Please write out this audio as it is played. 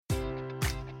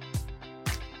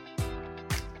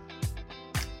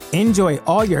Enjoy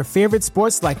all your favorite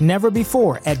sports like never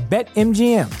before at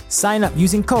BetMGM. Sign up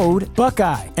using code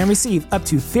Buckeye and receive up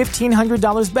to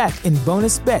 $1,500 back in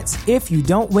bonus bets if you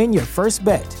don't win your first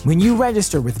bet. When you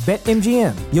register with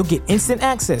BetMGM, you'll get instant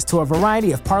access to a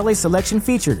variety of parlay selection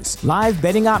features, live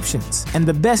betting options, and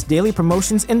the best daily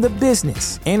promotions in the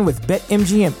business. And with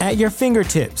BetMGM at your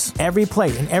fingertips, every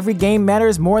play and every game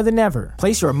matters more than ever.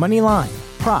 Place your money line,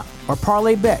 prop, or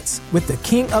parlay bets with the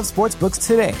king of sportsbooks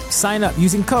today. Sign up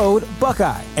using code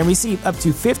Buckeye and receive up to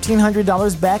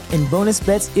 $1,500 back in bonus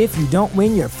bets if you don't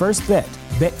win your first bet.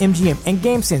 BetMGM and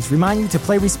GameSense remind you to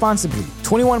play responsibly.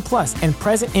 21 plus and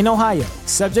present in Ohio,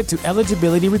 subject to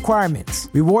eligibility requirements.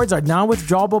 Rewards are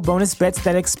non-withdrawable bonus bets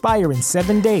that expire in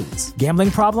 7 days. Gambling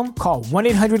problem? Call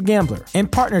 1-800-GAMBLER. In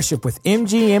partnership with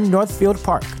MGM Northfield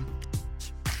Park.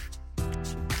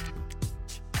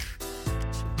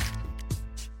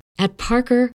 At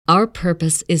Parker, our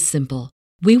purpose is simple.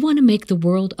 We want to make the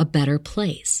world a better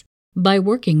place by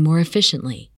working more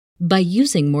efficiently, by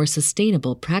using more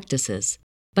sustainable practices,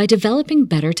 by developing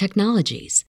better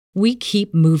technologies. We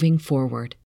keep moving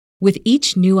forward. With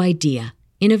each new idea,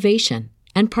 innovation,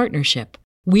 and partnership,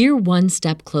 we're one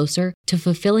step closer to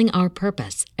fulfilling our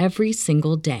purpose every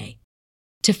single day.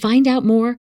 To find out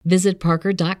more, visit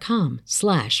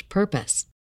parker.com/purpose.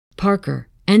 Parker,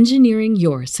 engineering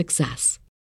your success.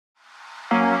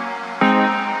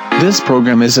 This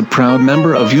program is a proud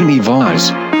member of Univoice.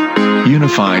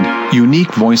 Unified,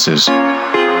 unique voices.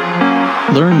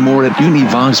 Learn more at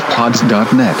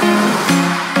univoicepods.net.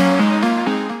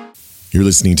 You're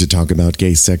listening to Talk About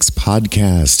Gay Sex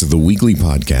Podcast, the weekly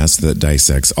podcast that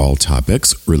dissects all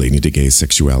topics relating to gay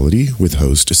sexuality with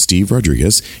host Steve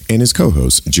Rodriguez and his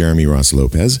co-hosts Jeremy Ross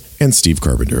Lopez and Steve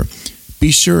Carpenter.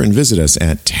 Be sure and visit us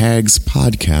at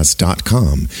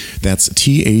tagspodcast.com. That's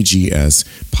TAGS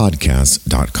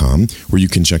podcast.com, where you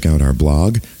can check out our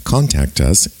blog, contact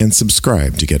us, and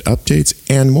subscribe to get updates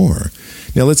and more.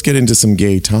 Now let's get into some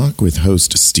gay talk with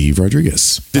host Steve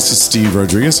Rodriguez. This is Steve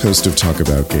Rodriguez, host of Talk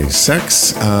About Gay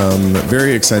Sex.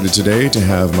 Very excited today to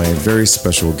have my very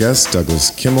special guest, Douglas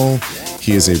Kimmel.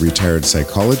 He is a retired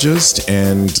psychologist.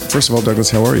 And first of all, Douglas,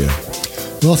 how are you?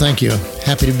 Well, thank you.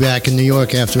 Happy to be back in New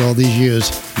York after all these years.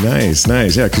 Nice.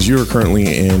 Yeah, because you are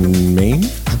currently in Maine?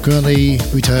 I'm currently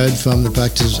retired from the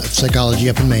practice of psychology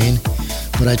up in Maine,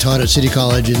 but I taught at City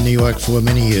College in New York for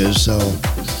many years, so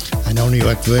I know New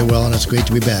York very well, and it's great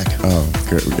to be back. Oh,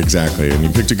 good. Exactly. And you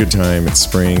picked a good time. It's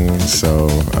spring, so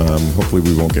hopefully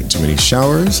we won't get too many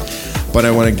showers. But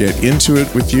I want to get into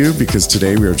it with you because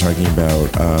today we are talking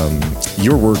about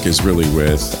your work is really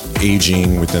with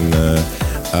aging within the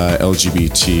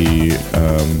LGBT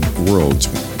world,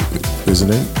 isn't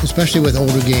it? Especially with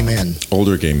older gay men.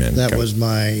 Older gay men. That was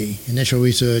my initial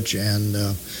research and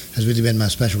has really been my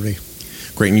specialty.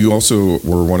 Great. And you also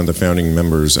were one of the founding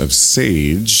members of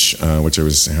SAGE, which I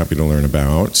was happy to learn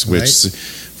about, which,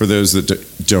 for those that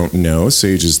don't know,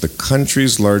 SAGE is the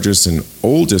country's largest and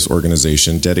oldest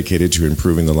organization dedicated to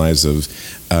improving the lives of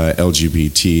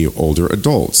LGBT older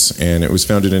adults. And it was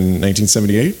founded in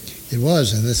 1978? It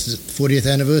was, and this is 40th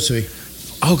anniversary.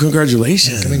 Oh,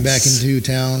 congratulations. I'm coming back into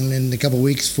town in a couple of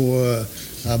weeks for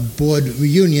a board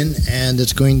reunion, and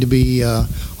it's going to be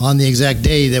on the exact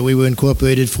day that we were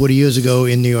incorporated 40 years ago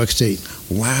in New York State.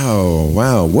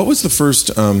 Wow. What was the first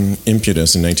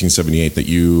impetus in 1978 that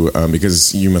you,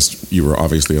 because you were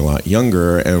obviously a lot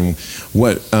younger, and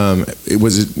what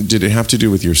was it? Did it have to do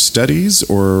with your studies,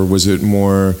 or was it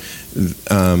more,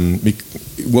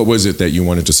 what was it that you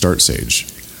wanted to start SAGE?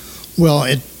 Well,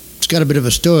 it's got a bit of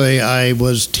a story. I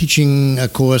was teaching a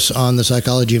course on the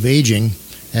psychology of aging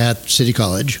at City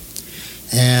College,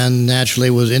 and naturally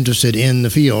was interested in the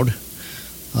field.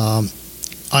 I've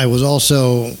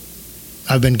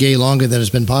been gay longer than it's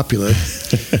been popular.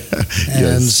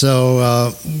 And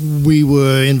so we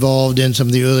were involved in some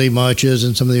of the early marches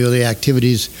and some of the early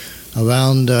activities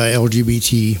around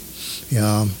LGBT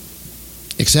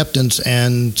acceptance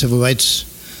and civil rights.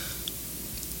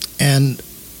 And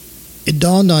it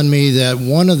dawned on me that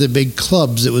one of the big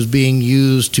clubs that was being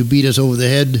used to beat us over the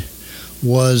head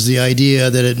was the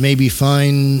idea that it may be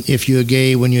fine if you're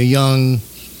gay when you're young,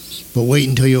 but wait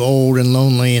until you're old and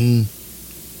lonely and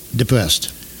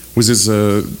depressed. Was this,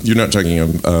 you're not talking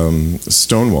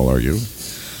Stonewall, are you?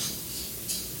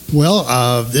 Well,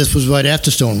 this was right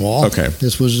after Stonewall. Okay.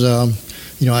 This was,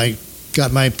 I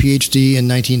got my PhD in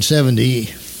 1970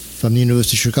 from the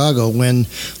University of Chicago when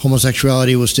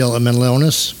homosexuality was still a mental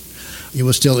illness. It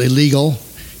was still illegal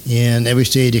in every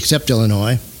state except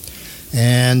Illinois,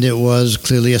 and it was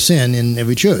clearly a sin in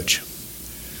every church.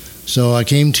 So I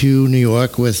came to New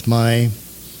York with my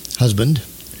husband.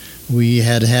 we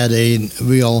had a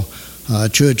real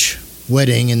church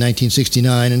wedding in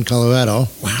 1969 in Colorado.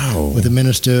 Wow. With a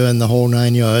minister and the whole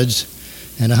 9 yards,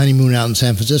 and a honeymoon out in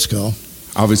San Francisco.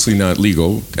 Obviously not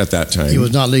legal at that time. It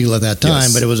was not legal at that time,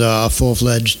 Yes. but it was a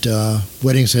full-fledged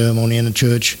wedding ceremony in a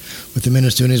church with the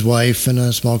minister and his wife and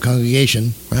a small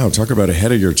congregation. Wow, talk about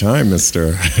ahead of your time,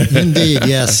 mister. Indeed,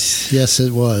 yes. Yes,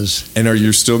 it was. And are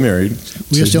you still married?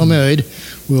 We are still married.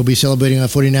 We'll be celebrating our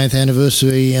 49th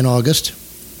anniversary in August.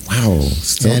 Wow.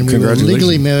 Still, And we were congratulations.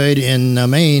 legally married in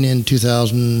Maine in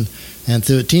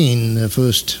 2013, the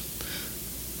first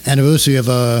anniversary of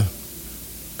our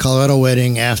Colorado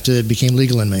wedding after it became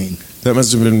legal in Maine. That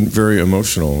must have been very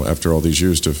emotional after all these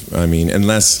years.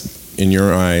 Unless in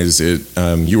your eyes,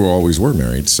 you always were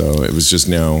married, so it was just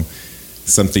now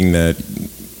something that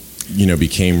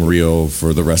became real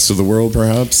for the rest of the world,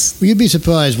 perhaps. Well, you'd be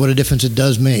surprised what a difference it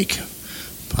does make.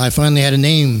 I finally had a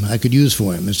name I could use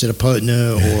for him instead of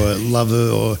partner or lover,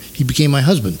 or he became my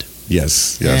husband.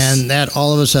 Yes. And that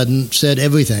all of a sudden said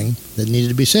everything that needed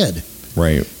to be said,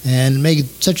 Right. and made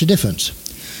such a difference.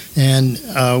 And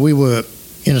we were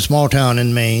in a small town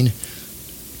in Maine,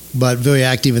 but very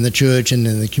active in the church and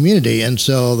in the community. And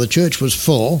so the church was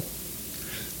full,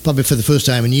 probably for the first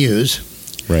time in years.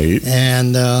 Right.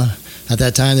 And at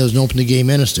that time, there was an openly gay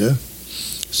minister.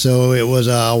 So it was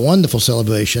a wonderful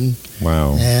celebration.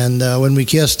 Wow. And when we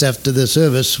kissed after the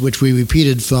service, which we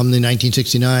repeated from the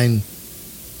 1969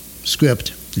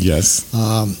 script, Yes.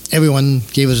 everyone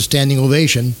gave us a standing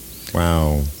ovation.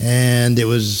 Wow. And it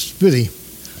was really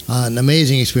an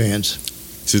amazing experience.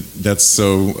 That's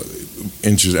so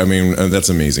interesting. I mean, that's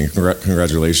amazing.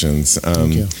 Congratulations.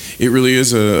 Thank you. It really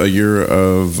is a year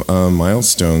of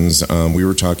milestones. We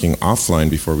were talking offline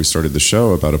before we started the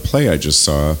show about a play I just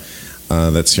saw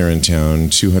that's here in town,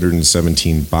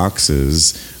 217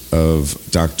 Boxes of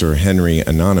Dr. Henry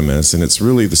Anonymous. And it's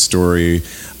really the story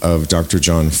of Dr.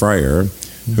 John Fryer,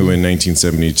 who in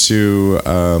 1972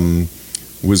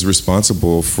 was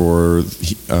responsible for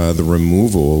the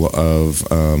removal of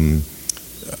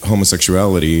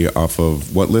homosexuality off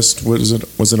of what list? What is it?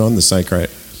 Was it on the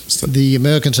The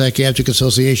American Psychiatric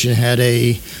Association had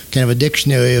a kind of a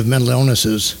dictionary of mental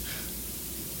illnesses,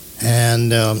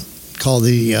 and called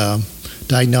the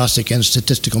Diagnostic and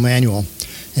Statistical Manual.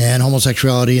 And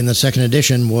homosexuality in the second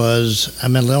edition was a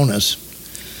mental illness.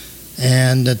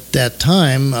 And at that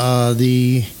time,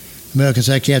 the American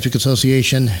Psychiatric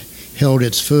Association held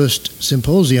its first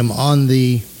symposium on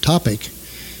the topic,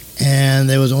 and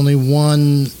there was only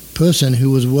one person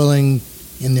who was willing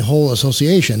in the whole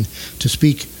association to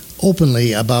speak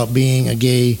openly about being a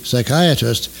gay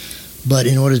psychiatrist. But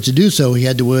in order to do so, he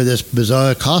had to wear this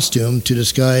bizarre costume to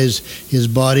disguise his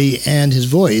body and his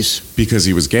voice. Because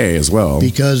he was gay as well.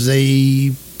 Because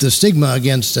the stigma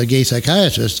against a gay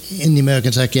psychiatrist in the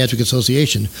American Psychiatric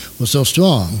Association was so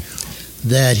strong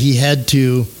that he had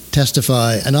to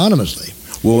testify anonymously.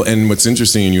 Well, and what's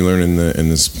interesting, and you learn in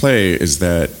this play, is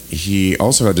that he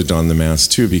also had to don the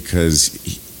mask too,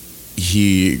 because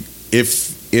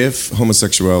if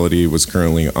homosexuality was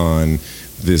currently on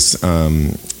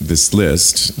this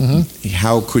list,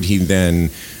 how could he then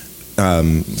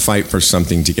fight for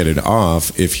something to get it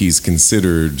off if he's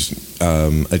considered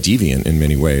a deviant in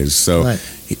many ways? So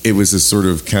it was a sort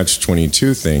of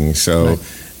catch-22 thing. So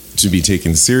to be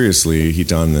taken seriously, he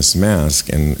donned this mask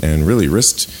and really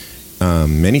risked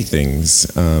many things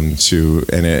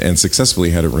and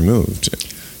successfully had it removed.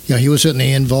 Yeah, he was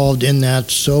certainly involved in that.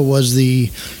 So was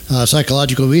the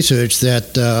psychological research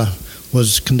that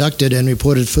was conducted and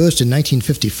reported first in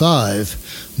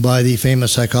 1955 by the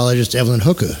famous psychologist Evelyn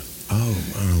Hooker. Oh,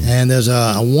 wow. And there's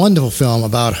a wonderful film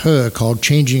about her called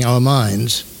Changing Our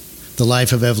Minds, The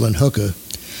Life of Evelyn Hooker.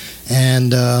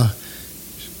 And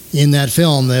in that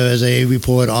film, there is a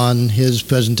report on his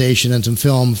presentation and some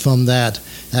film from that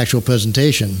actual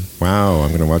presentation. Wow, I'm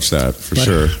going to watch that for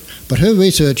sure. But her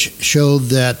research showed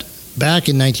that back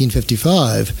in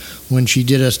 1955, when she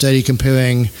did a study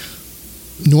comparing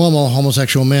normal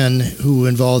homosexual men who were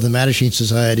involved in the Mattachine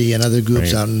Society and other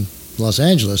groups out in Los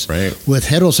Angeles with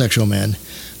heterosexual men,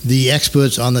 the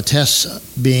experts on the tests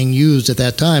being used at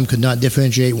that time could not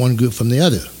differentiate one group from the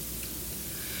other.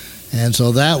 And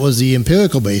so that was the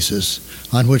empirical basis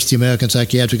on which the American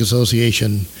Psychiatric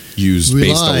Association based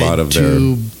a lot of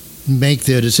to make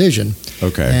their decision.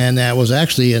 Okay. And that was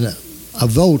actually a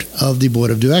vote of the board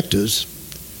of directors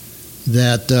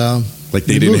that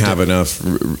they didn't have enough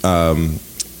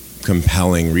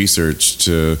compelling research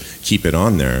to keep it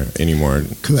on there anymore.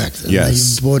 Correct.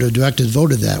 Yes. The board of directors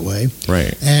voted that way.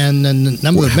 Right. And a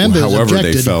number of members however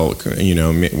objected. they felt,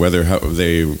 whether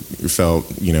they felt,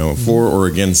 for or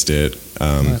against it,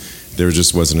 there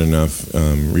just wasn't enough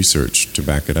research to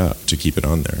back it up, to keep it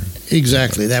on there.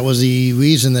 Exactly. That was the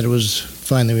reason that it was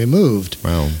finally removed.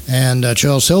 Wow. And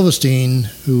Charles Silverstein,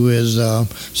 who is a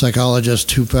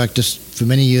psychologist who practiced for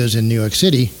many years in New York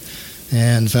City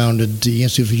and founded the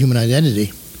Institute for Human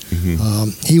Identity,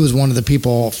 he was one of the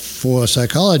people for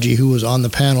psychology who was on the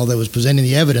panel that was presenting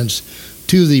the evidence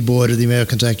to the board of the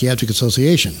American Psychiatric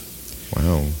Association.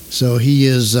 Wow. So he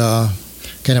is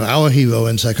kind of our hero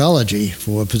in psychology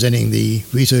for presenting the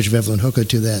research of Evelyn Hooker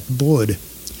to that board.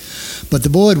 But the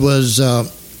board was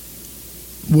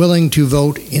willing to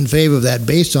vote in favor of that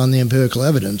based on the empirical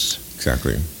evidence.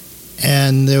 Exactly.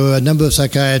 And there were a number of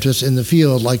psychiatrists in the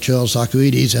field, like Charles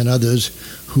Socarides and others,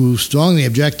 who strongly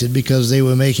objected because they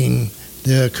were making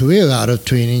their career out of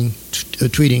treating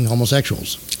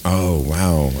homosexuals. Oh,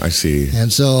 wow. I see.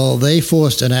 And so they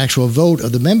forced an actual vote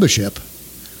of the membership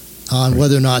on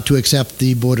whether or not to accept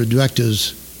the board of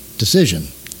directors' decision.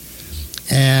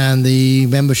 And the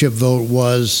membership vote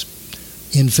was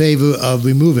in favor of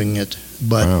removing it,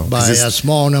 but by a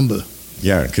small number.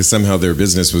 Yeah, because somehow their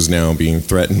business was now being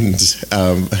threatened.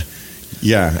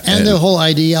 Yeah. And the whole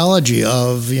ideology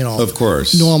of, of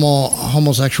course, normal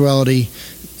homosexuality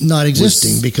not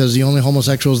existing, because the only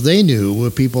homosexuals they knew were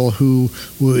people who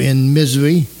were in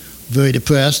misery, very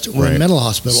depressed, or in mental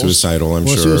hospitals. Suicidal, I'm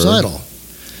sure. Suicidal.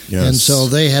 Yes. And so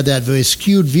they had that very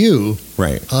skewed view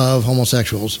of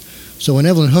homosexuals. So when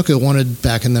Evelyn Hooker wanted,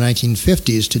 back in the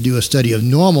 1950s, to do a study of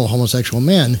normal homosexual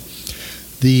men,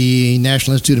 the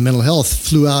National Institute of Mental Health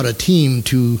flew out a team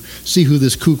to see who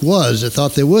this kook was that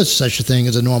thought there was such a thing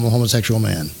as a normal homosexual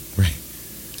man. Right.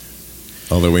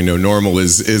 Although we know normal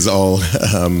is all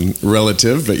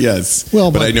relative, but yes.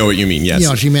 Well, but I know what you mean,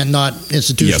 yes. She meant not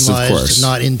institutionalized, yes, of course.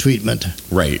 Not in treatment.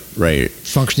 Right.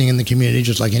 Functioning in the community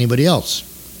just like anybody else.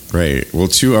 Right. Well,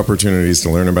 2 opportunities to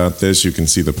learn about this. You can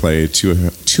see the play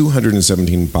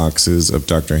 217 Boxes of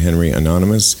Dr. Henry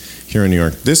Anonymous here in New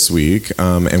York this week.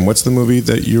 And what's the movie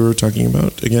that you were talking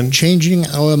about again? Changing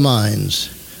Our Minds,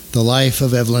 The Life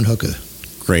of Evelyn Hooker.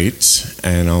 Great.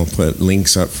 And I'll put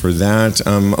links up for that.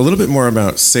 A little bit more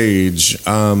about SAGE.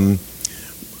 How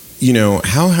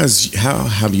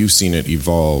have you seen it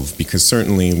evolve? Because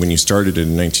certainly when you started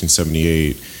in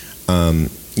 1978,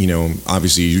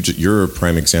 obviously you're a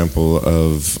prime example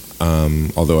of,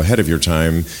 although ahead of your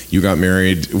time, you got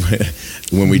married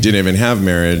when we didn't even have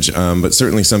marriage, but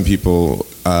certainly some people,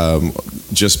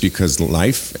 just because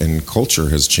life and culture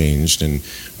has changed and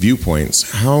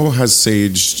viewpoints, how has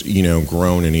SAGE,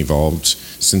 grown and evolved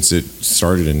since it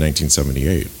started in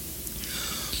 1978?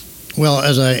 Well,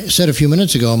 as I said a few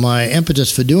minutes ago, my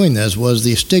impetus for doing this was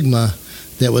the stigma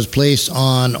that was placed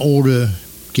on older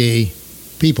gay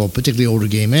people, particularly older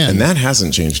gay men. And that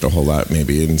hasn't changed a whole lot,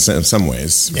 maybe, in some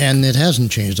ways. And it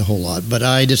hasn't changed a whole lot. But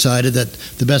I decided that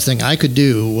the best thing I could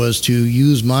do was to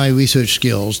use my research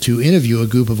skills to interview a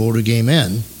group of older gay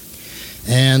men,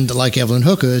 and, like Evelyn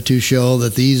Hooker, to show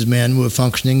that these men were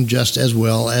functioning just as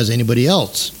well as anybody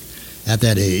else at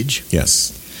that age.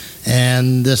 Yes.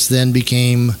 And this then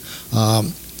became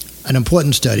an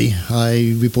important study.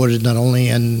 I reported not only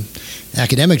in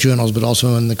academic journals, but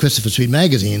also in the Christopher Street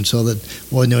magazine, so that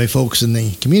ordinary folks in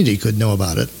the community could know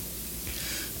about it.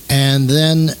 And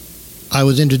then I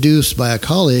was introduced by a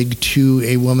colleague to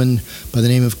a woman by the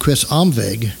name of Chris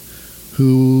Omveg,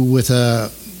 who, with a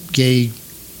gay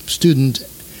student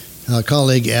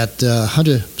colleague at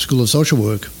Hunter School of Social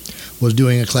Work, was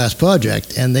doing a class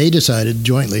project, and they decided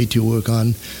jointly to work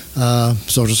on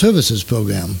social services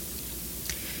program.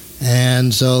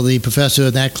 And so the professor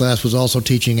in that class was also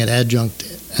teaching at adjunct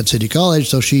at City College,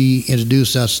 so she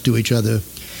introduced us to each other.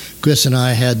 Chris and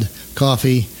I had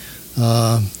coffee.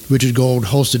 Richard Gold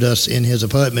hosted us in his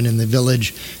apartment in the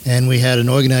Village, and we had an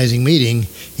organizing meeting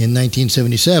in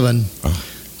 1977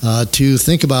 to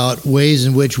think about ways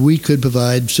in which we could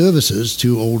provide services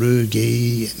to older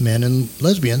gay men and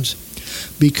lesbians,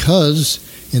 because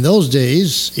in those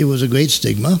days it was a great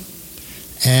stigma,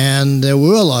 and there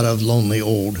were a lot of lonely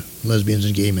old lesbians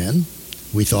and gay men,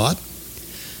 we thought.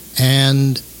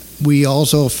 And we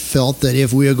also felt that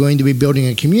if we are going to be building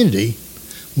a community,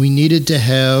 we needed to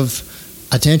have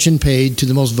attention paid to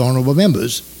the most vulnerable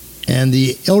members, and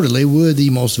the elderly were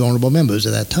the most vulnerable members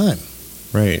at that time.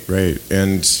 Right.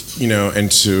 And,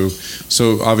 so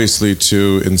obviously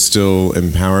to instill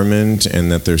empowerment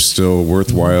and that they're still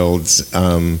worthwhile,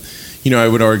 I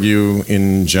would argue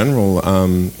in general,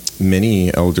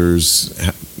 many elders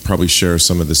probably share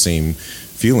some of the same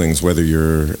feelings, whether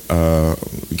you're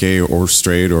gay or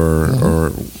straight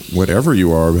or whatever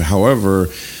you are. However,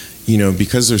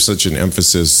 because there's such an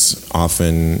emphasis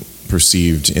often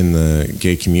perceived in the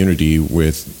gay community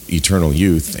with eternal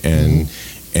youth and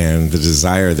the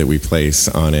desire that we place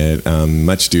on it,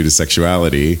 much due to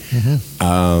sexuality.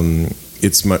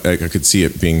 It's I could see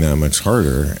it being that much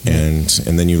harder, and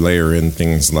then you layer in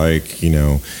things like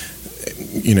the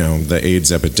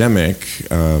AIDS epidemic,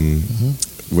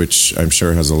 which I'm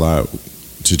sure has a lot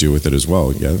to do with it as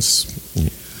well. Yes.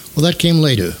 Well, that came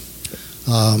later.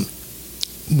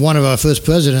 One of our first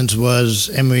presidents was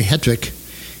Emory Hetrick,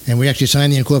 and we actually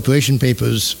signed the incorporation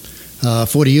papers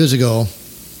 40 years ago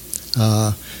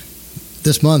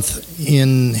this month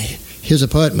in his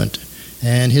apartment.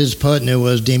 And his partner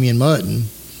was Damian Martin,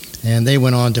 and they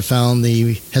went on to found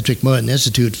the Hetrick Martin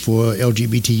Institute for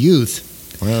LGBT youth.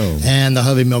 Wow. And the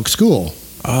Harvey Milk School.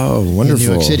 Oh, wonderful. In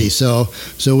New York City. So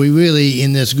we really,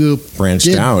 in this group,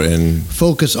 branched out and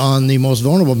focus on the most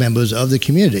vulnerable members of the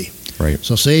community. Right.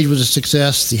 So SAGE was a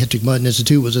success. The Hetrick Martin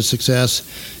Institute was a success.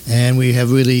 And we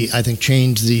have really, I think,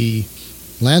 changed the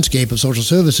landscape of social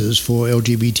services for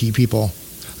LGBT people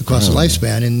across the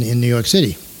lifespan in New York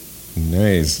City.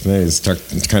 Nice.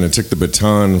 Kind of took the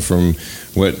baton from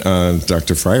what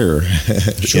Dr. Fryer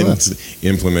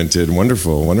implemented.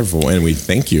 Wonderful. And we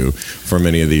thank you for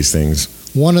many of these things.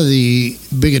 One of the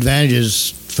big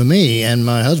advantages for me and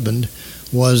my husband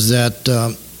was that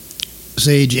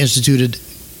SAGE instituted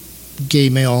gay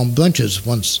male brunches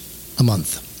once a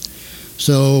month.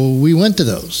 So we went to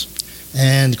those.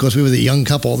 And, of course, we were the young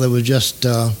couple that was just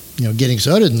getting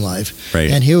started in life. Right.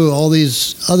 And here were all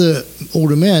these other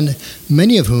older men,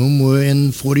 many of whom were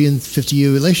in 40 and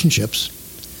 50-year relationships.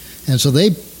 And so they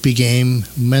became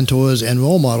mentors and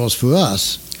role models for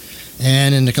us,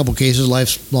 and in a couple cases,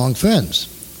 lifelong friends.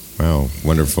 Wow,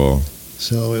 wonderful.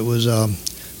 So it was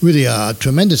really a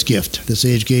tremendous gift that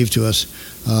SAGE gave to us.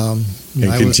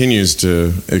 It continues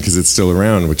to, because it's still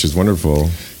around, which is wonderful.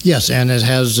 Yes, and it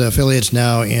has affiliates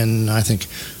now in, I think,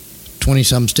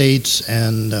 20-some states,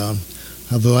 and a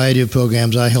variety of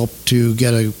programs. I helped to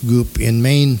get a group in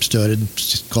Maine started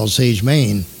called SAGE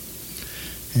Maine,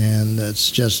 and it's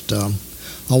just a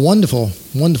wonderful,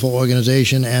 wonderful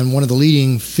organization and one of the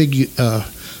leading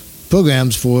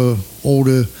programs for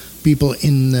older people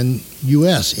in the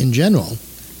U.S. in general.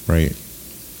 Right.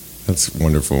 That's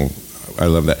wonderful. I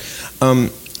love that.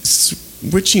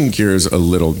 Switching gears a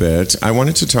little bit, I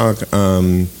wanted to talk,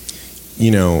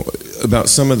 about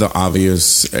some of the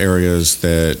obvious areas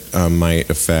that might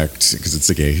affect, because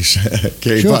it's a gay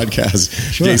podcast,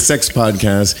 gay sex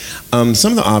podcast.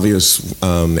 Some of the obvious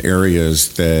areas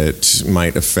that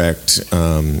might affect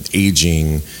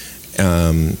aging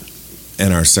and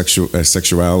our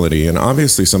sexuality, and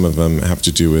obviously some of them have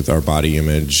to do with our body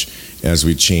image as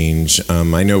we change.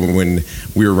 I know when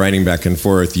we were writing back and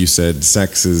forth, you said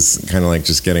sex is kind of like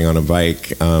just getting on a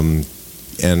bike, and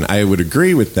I would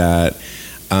agree with that.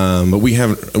 But we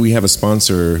have a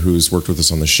sponsor who's worked with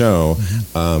us on the show.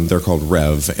 Mm-hmm. They're called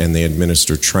Rev, and they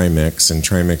administer Trimix, and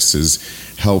Trimix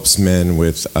helps men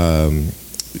with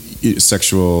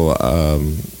sexual,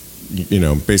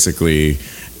 basically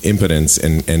impotence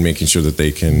and making sure that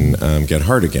they can get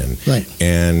hard again. Right.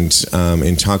 And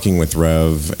in talking with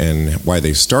Rev and why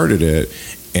they started it,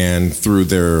 and through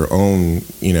their own,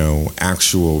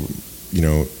 actual,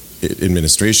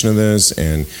 administration of this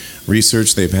and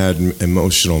research, they've had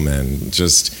emotional men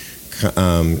just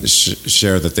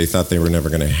share that they thought they were never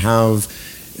going to have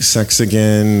sex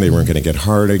again, they weren't going to get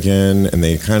hard again, and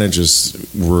they kind of just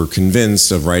were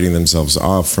convinced of writing themselves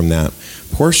off from that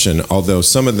portion, although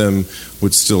some of them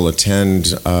would still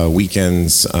attend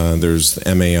weekends. There's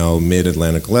MAL,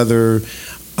 Mid-Atlantic Leather.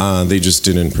 They just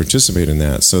didn't participate in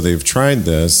that. So they've tried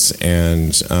this,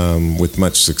 and with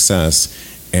much success,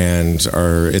 and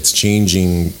it's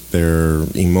changing their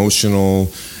emotional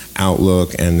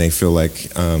outlook, and they feel like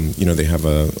they have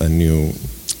a new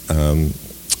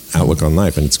outlook on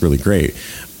life, and it's really great.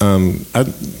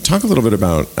 I'd talk a little bit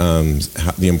about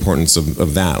the importance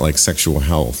of that, like sexual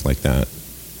health, like that.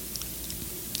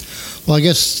 Well, I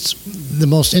guess the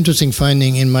most interesting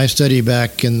finding in my study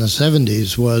back in the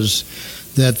 70s was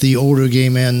that the older gay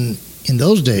men in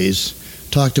those days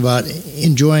talked about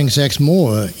enjoying sex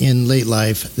more in late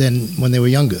life than when they were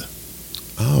younger.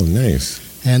 Oh, nice.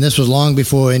 And this was long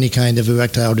before any kind of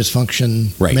erectile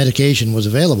dysfunction medication was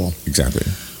available. Exactly.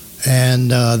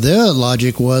 And their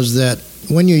logic was that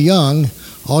when you're young,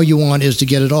 all you want is to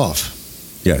get it off.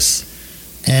 Yes.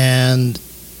 And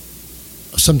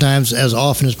sometimes as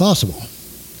often as possible.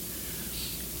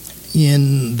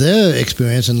 In their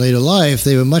experience in later life,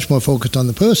 they were much more focused on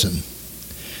the person,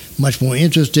 much more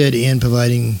interested in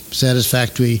providing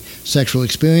satisfactory sexual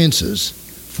experiences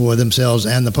for themselves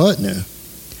and the partner,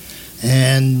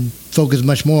 and focused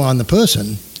much more on the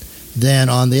person than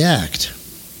on the act.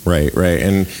 Right.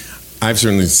 And I've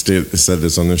certainly said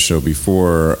this on this show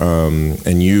before, and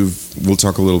we'll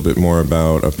talk a little bit more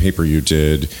about a paper you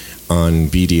did on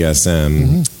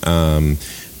BDSM.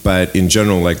 But in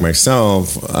general, like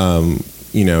myself,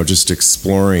 just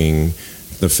exploring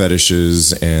the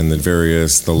fetishes and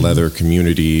the leather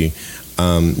community,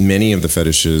 many of the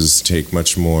fetishes take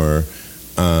much more,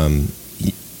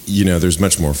 there's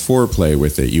much more foreplay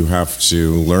with it. You have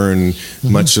to learn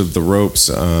much of the ropes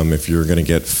if you're going to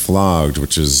get flogged,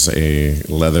 which is a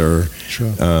leather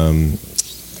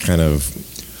kind of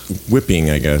whipping,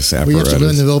 I guess, apparatus. We have to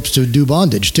learn the ropes to do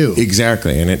bondage, too.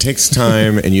 Exactly, and it takes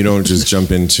time, and you don't just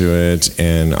jump into it,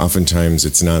 and oftentimes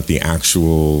it's not the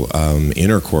actual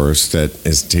intercourse that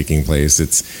is taking place.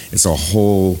 It's a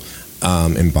whole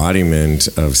embodiment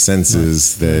of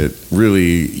senses that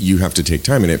really you have to take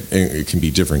time, and it can be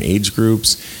different age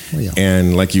groups.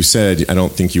 And like you said, I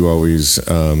don't think you always,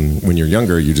 when you're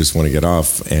younger, you just want to get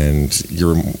off, and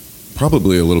you're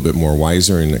probably a little bit more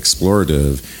wiser and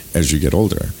explorative as you get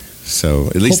older. So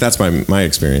at least that's my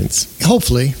experience.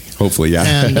 Hopefully, yeah.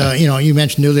 And you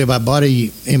mentioned earlier about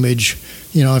body image.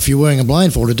 If you're wearing a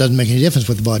blindfold, it doesn't make any difference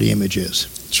what the body image is.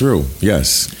 True.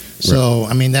 Yes. So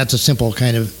that's a simple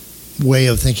kind of way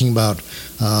of thinking about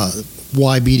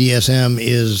why BDSM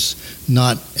is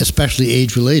not especially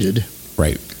age related.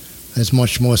 Right. It's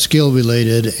much more skill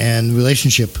related and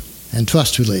relationship and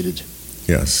trust related.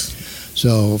 Yes.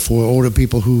 So for older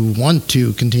people who want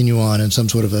to continue on in some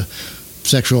sort of a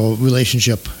sexual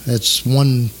relationship, it's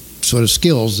one sort of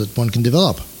skills that one can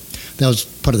develop. That was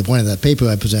part of the point of that paper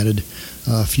I presented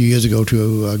a few years ago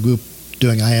to a group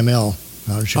doing IML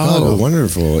out in Chicago. Oh,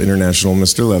 wonderful. International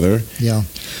Mr. Leather. Yeah.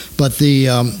 But the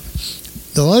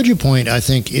larger point, I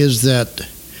think, is that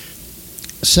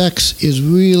sex is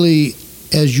really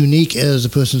as unique as a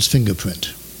person's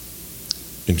fingerprint.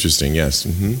 Interesting, yes.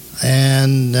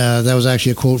 And that was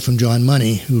actually a quote from John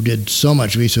Money, who did so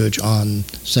much research on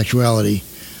sexuality.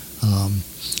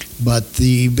 But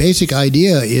the basic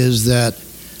idea is that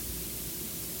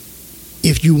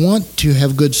if you want to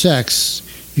have good sex,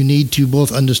 you need to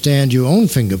both understand your own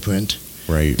fingerprint,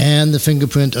 right, and the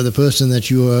fingerprint of the person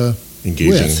that you are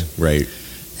engaging with. Right.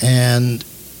 And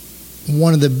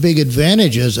one of the big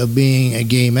advantages of being a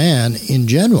gay man in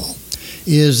general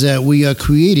is that we are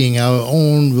creating our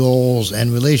own roles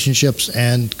and relationships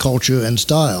and culture and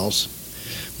styles.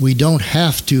 We don't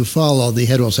have to follow the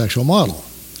heterosexual model.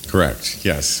 Correct,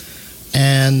 yes.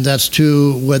 And that's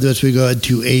true whether it's regard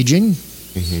to aging.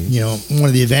 One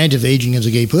of the advantages of aging as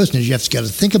a gay person is you have to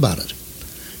think about it.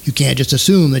 You can't just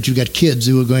assume that you've got kids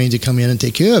who are going to come in and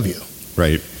take care of you.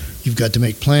 Right. You've got to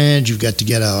make plans. You've got to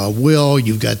get a will.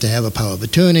 You've got to have a power of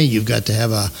attorney. You've got to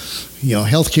have a,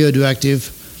 health care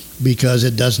directive, because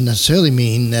it doesn't necessarily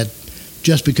mean that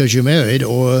just because you're married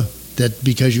or that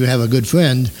because you have a good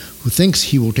friend who thinks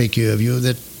he will take care of you,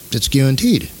 that it's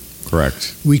guaranteed.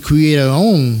 Correct. We create our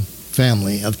own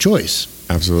family of choice.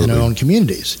 Absolutely. In our own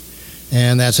communities.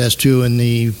 And that's as true in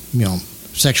the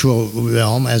sexual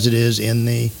realm as it is in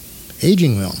the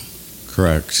aging realm.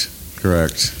 Correct.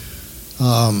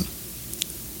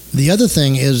 The other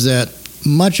thing is that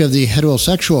much of the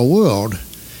heterosexual world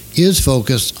is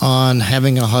focused on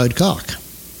having a hard cock.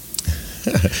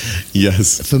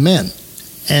 Yes. For men.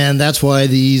 And that's why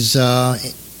these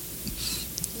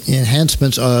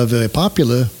enhancements are very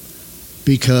popular,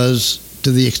 because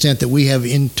to the extent that we have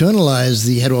internalized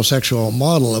the heterosexual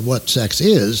model of what sex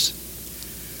is,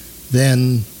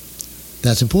 then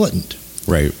that's important.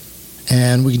 Right.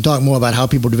 And we can talk more about how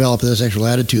people develop their sexual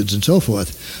attitudes and so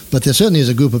forth. But there certainly is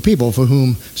a group of people for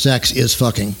whom sex is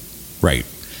fucking. Right.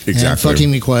 Exactly. And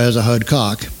fucking requires a hard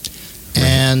cock. Right.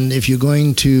 And if you're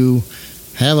going to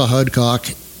have a hard cock,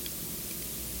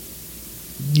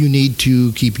 you need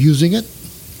to keep using it.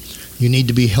 You need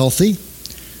to be healthy.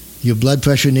 Your blood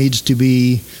pressure needs to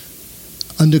be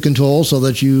under control so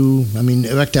that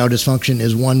erectile dysfunction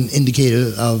is one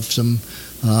indicator of some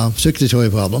circulatory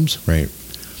problems. Right.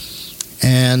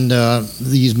 And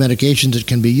these medications that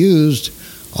can be used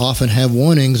often have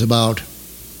warnings about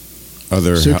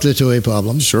other circulatory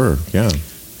problems. Sure, yeah.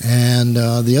 And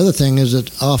the other thing is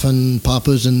that often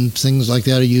poppers and things like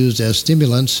that are used as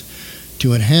stimulants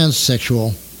to enhance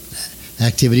sexual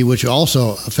activity, which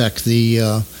also affect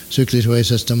the circulatory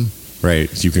system.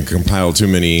 Right. You can compile too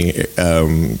many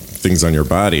things on your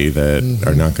body that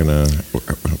are not going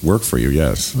to work for you,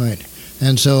 yes. Right.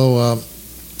 And so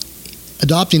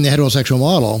adopting the heterosexual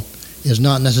model is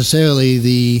not necessarily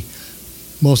the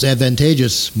most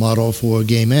advantageous model for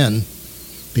gay men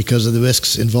because of the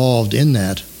risks involved in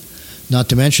that, not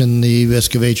to mention the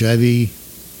risk of HIV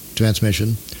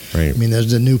transmission. Right. I mean,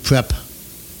 there's the new PrEP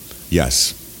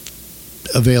Yes.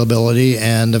 availability,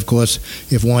 and of course,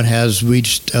 if one has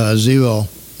reached zero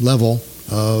level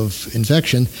of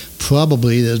infection,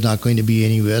 probably there's not going to be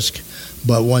any risk,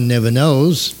 but one never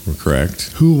knows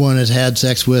Correct. who one has had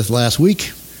sex with last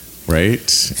week.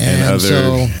 Right. And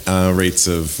other rates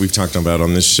of, we've talked about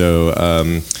on this show,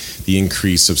 the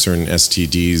increase of certain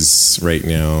STDs right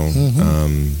now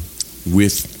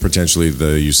with potentially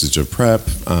the usage of PrEP,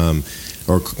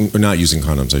 or not using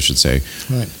condoms, I should say.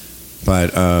 Right.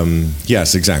 But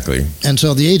yes, exactly. And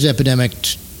so the AIDS epidemic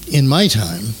in my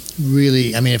time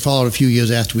really, I mean, it followed a few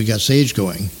years after we got SAGE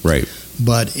going. Right.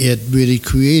 But it really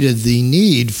created the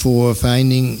need for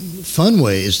finding fun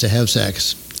ways to have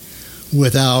sex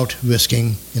without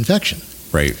risking infection.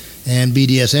 Right. And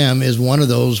BDSM is one of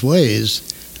those ways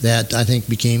that I think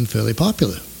became fairly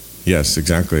popular. Yes,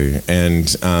 exactly.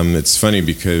 And it's funny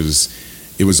because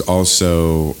it was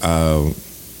also,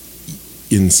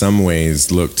 in some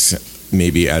ways, looked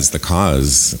maybe as the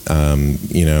cause,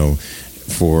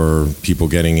 for people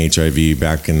getting HIV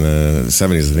back in the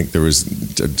 70s. I think there was,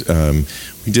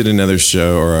 we did another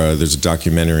show, or there's a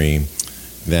documentary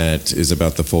that is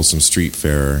about the Folsom Street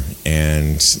Fair,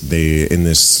 and they, in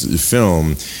this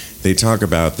film, they talk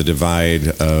about the divide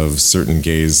of certain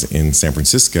gays in San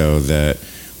Francisco that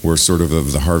were sort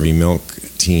of the Harvey Milk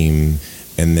team,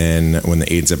 and then when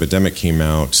the AIDS epidemic came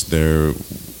out, there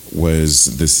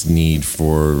was this need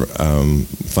for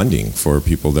funding for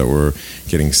people that were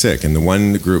getting sick. And the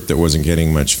one group that wasn't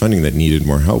getting much funding, that needed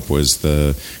more help, was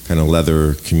the kind of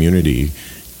leather community.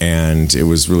 And it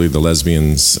was really the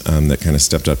lesbians that kind of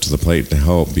stepped up to the plate to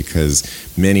help, because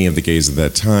many of the gays at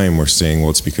that time were saying, well,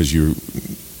 it's because you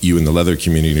in the leather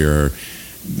community are,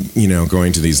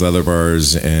 going to these leather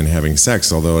bars and having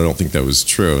sex, although I don't think that was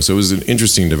true. So it was an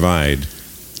interesting divide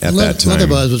at that time. Leather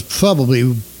bars was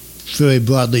probably very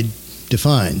broadly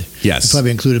defined. Yes. It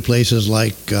probably included places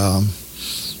like,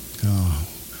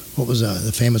 what was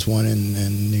the famous one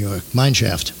in New York?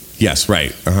 Mineshaft. Yes,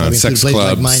 right. Sex clubs.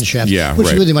 Like Mineshaft, yeah, which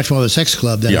right. is really much more of a sex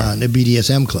club than a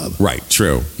BDSM club. Right,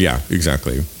 true. Yeah,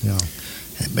 exactly.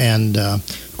 And,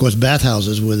 of course,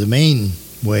 bathhouses were the main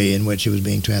way in which it was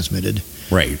being transmitted.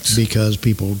 Right. Because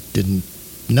people didn't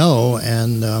know.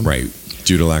 And right.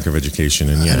 Due to lack of education.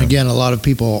 And again, a lot of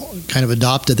people kind of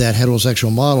adopted that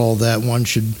heterosexual model that one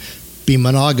should be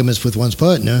monogamous with one's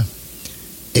partner,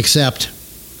 except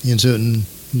in certain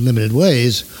limited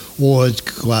ways, or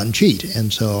go out and cheat.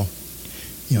 And so,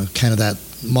 kind of that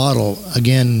model,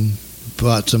 again,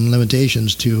 brought some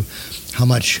limitations to how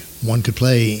much one could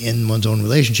play in one's own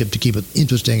relationship to keep it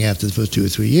interesting after the first 2 or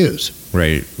 3 years.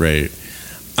 Right.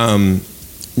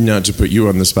 Not to put you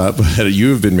on the spot, but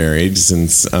you have been married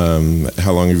since,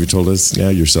 how long have you told us now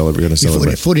you're going to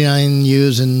celebrate? 49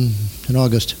 years in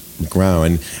August. Wow.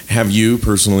 And have you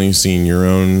personally seen your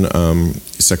own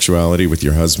sexuality with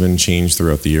your husband change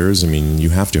throughout the years? I mean, you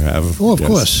have to have. Oh, of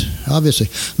course, obviously.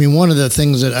 I mean, one of the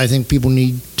things that I think people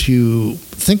need to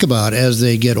think about as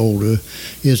they get older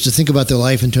is to think about their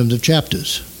life in terms of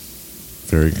chapters.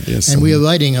 Very good. Yes. And we are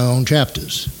writing our own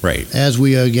chapters. Right. As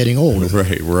we are getting older.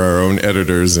 Right. We're our own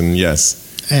editors, and yes.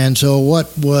 And so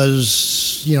what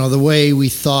was, the way we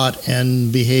thought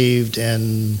and behaved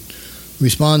and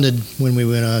responded when we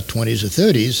were in our 20s or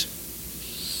 30s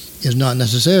is not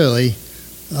necessarily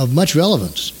of much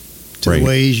relevance to the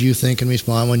ways you think and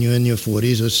respond when you're in your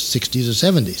 40s or 60s or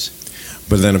 70s.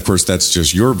 But then, of course, that's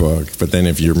just your book. But then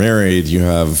if you're married, you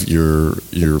have your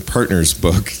partner's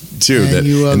book, too.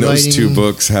 And those two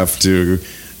books have to...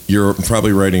 You're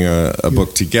probably writing a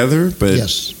book together, but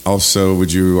also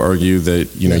would you argue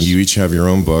that you each have your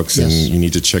own books and you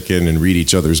need to check in and read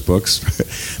each other's books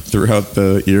throughout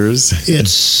the years?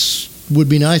 It would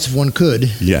be nice if one could.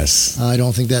 Yes. I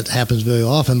don't think that happens very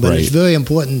often, but it's very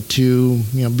important to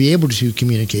be able to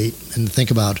communicate and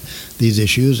think about these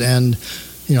issues. And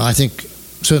I think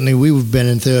certainly we've been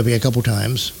in therapy a couple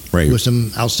times with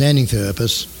some outstanding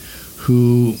therapists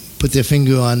who put their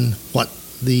finger on what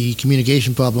the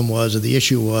communication problem was, or the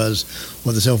issue was,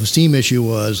 or the self-esteem issue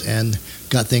was, and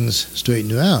got things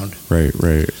straightened around.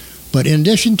 Right. But in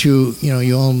addition to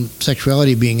your own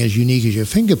sexuality being as unique as your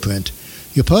fingerprint,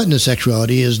 your partner's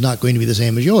sexuality is not going to be the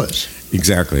same as yours.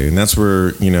 Exactly, and that's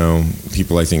where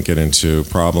people I think get into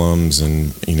problems and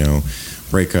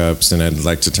breakups. And I'd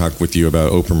like to talk with you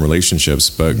about open relationships,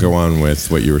 but go on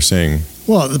with what you were saying.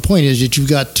 Well, the point is that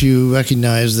you've got to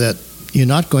recognize that you're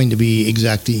not going to be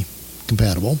exactly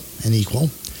compatible and equal,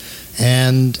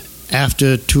 and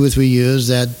after 2 or 3 years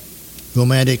that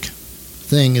romantic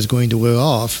thing is going to wear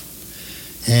off,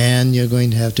 and you're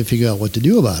going to have to figure out what to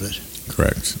do about it.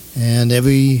 Correct. And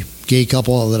every gay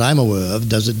couple that I'm aware of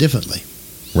does it differently.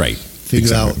 Right.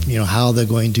 Figure out, how they're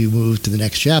going to move to the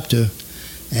next chapter,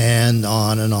 and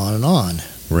on and on and on.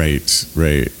 Right.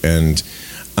 And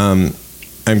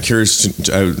I'm curious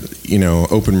to,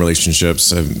 open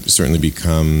relationships have certainly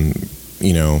become,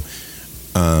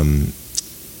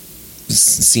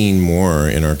 seen more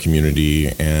in our community,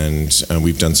 and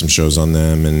we've done some shows on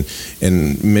them, and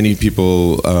many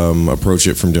people approach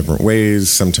it from different ways.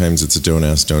 Sometimes it's a don't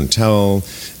ask, don't tell.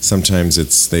 Sometimes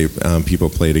it's people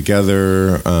play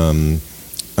together.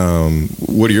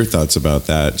 What are your thoughts about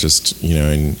that? Just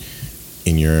in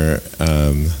your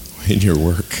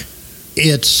work.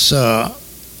 It's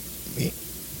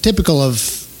typical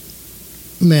of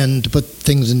men to put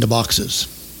things into boxes.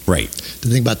 Right. To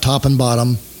think about top and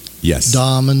bottom. Yes.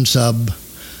 Dom and sub,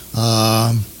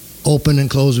 open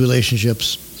and closed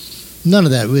relationships. None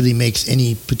of that really makes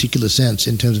any particular sense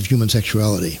in terms of human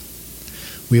sexuality.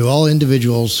 We are all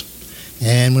individuals,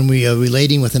 and when we are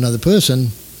relating with another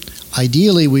person,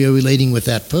 ideally we are relating with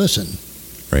that person.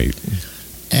 Right.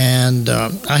 And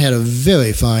I had a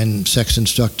very fine sex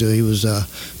instructor. He was a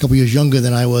couple years younger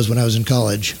than I was when I was in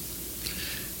college.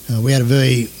 We had a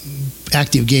very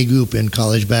active gay group in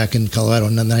college back in Colorado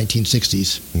in the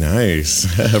 1960s. Nice.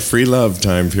 Free love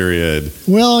time period.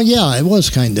 Well, yeah, it was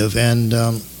kind of. And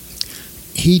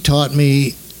he taught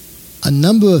me a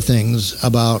number of things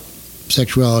about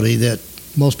sexuality that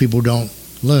most people don't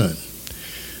learn.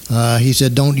 He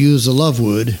said, don't use the love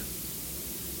word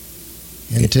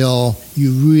until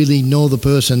you really know the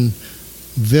person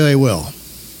very well.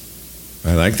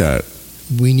 I like that.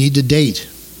 We need to date.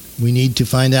 We need to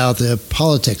find out their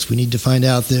politics. We need to find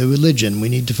out their religion. We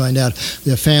need to find out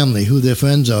their family, who their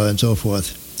friends are, and so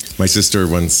forth. My sister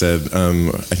once said, I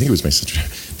think it was my sister,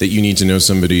 that you need to know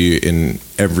somebody in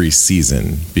every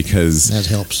season because that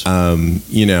helps.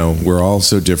 We're all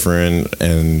so different,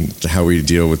 and how we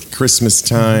deal with Christmas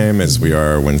time as we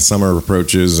are when summer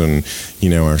approaches, and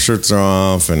our shirts are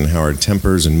off, and how our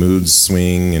tempers and moods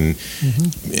swing, and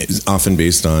it's often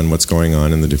based on what's going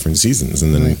on in the different seasons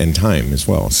and then and time as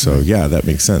well. So yeah, that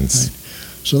makes sense. Right.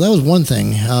 So that was one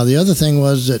thing. The other thing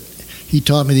was that he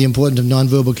taught me the importance of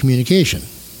nonverbal communication.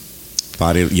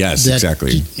 Yes,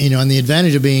 exactly. And the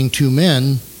advantage of being two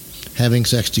men having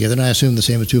sex together, and I assume the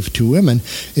same is true for two women,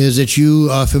 is that you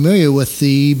are familiar with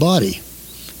the body.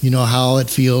 You know how it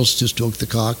feels to stroke the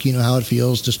cock. You know how it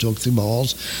feels to stroke the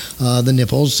balls, the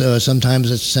nipples.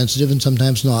 Sometimes it's sensitive and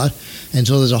sometimes not. And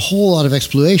so there's a whole lot of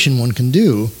exploration one can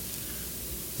do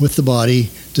with the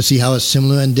body to see how it's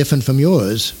similar and different from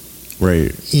yours.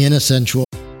 Right. In a sensual.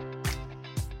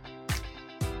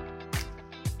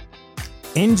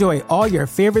 Enjoy all your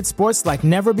favorite sports like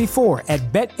never before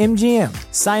at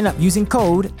BetMGM. Sign up using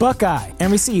code Buckeye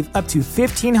and receive up to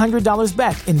 $1,500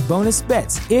 back in bonus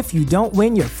bets if you don't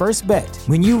win your first bet.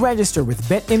 When you register with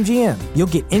BetMGM, you'll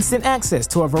get instant access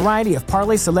to a variety of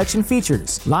parlay selection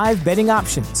features, live betting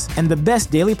options, and the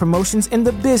best daily promotions in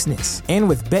the business. And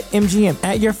with BetMGM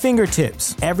at your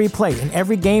fingertips, every play and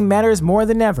every game matters more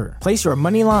than ever. Place your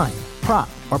money line, prop,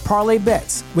 or parlay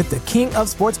bets with the king of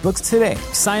sportsbooks today.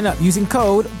 Sign up using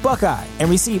code Buckeye and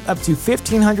receive up to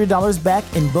 $1,500 back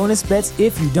in bonus bets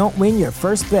if you don't win your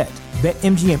first bet.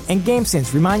 BetMGM and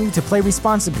GameSense remind you to play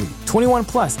responsibly. 21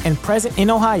 plus and present in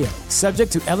Ohio,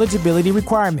 subject to eligibility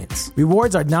requirements.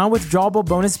 Rewards are non-withdrawable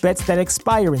bonus bets that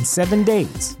expire in 7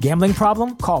 days. Gambling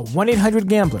problem? Call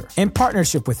 1-800-GAMBLER in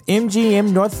partnership with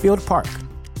MGM Northfield Park.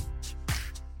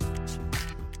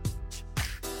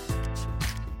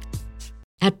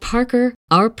 At Parker,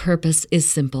 our purpose is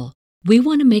simple. We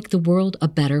want to make the world a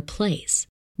better place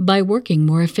by working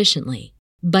more efficiently,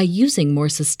 by using more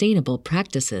sustainable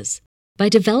practices, by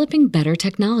developing better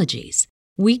technologies.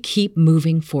 We keep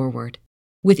moving forward.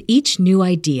 With each new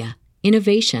idea,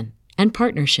 innovation, and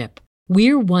partnership,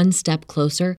 we're one step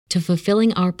closer to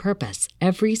fulfilling our purpose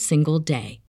every single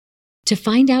day. To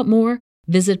find out more,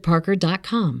 visit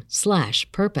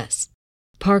parker.com/purpose.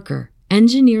 Parker,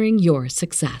 engineering your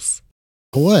success.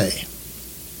 Away.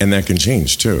 And that can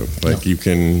change too. Like you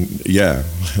can,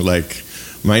 like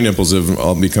my nipples have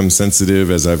all become sensitive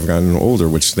as I've gotten older,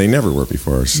 which they never were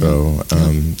before. So,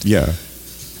 he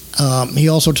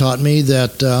also taught me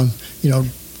that,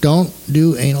 don't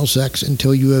do anal sex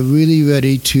until you are really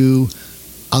ready to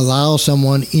allow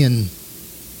someone in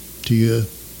to your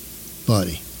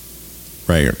body.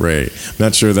 Right.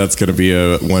 Not sure that's going to be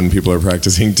one people are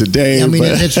practicing today. I mean,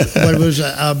 but it was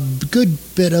a good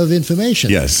bit of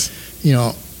information. Yes.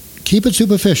 Keep it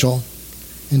superficial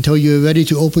until you're ready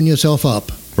to open yourself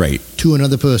up. Right. To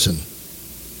another person.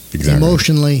 Exactly.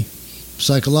 Emotionally,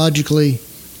 psychologically,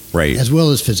 right, as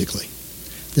well as physically.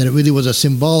 That it really was a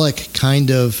symbolic kind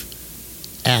of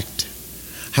act.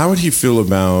 How would he feel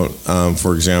about,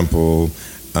 for example,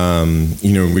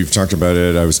 we've talked about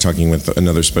it. I was talking with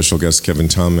another special guest, Kevin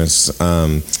Thomas,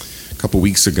 a couple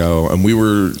weeks ago, and we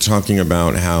were talking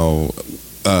about how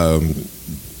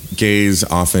gays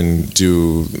often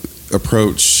do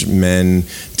approach men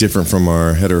different from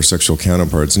our heterosexual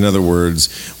counterparts. In other words,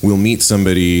 we'll meet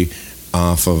somebody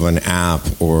off of an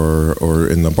app or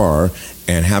in the bar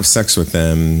and have sex with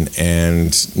them,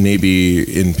 and maybe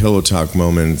in pillow talk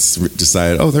moments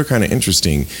decide, oh, they're kind of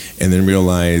interesting, and then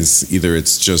realize either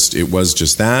it was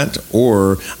just that,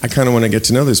 or I kind of want to get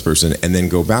to know this person, and then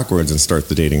go backwards and start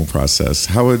the dating process.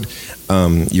 How would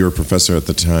your professor at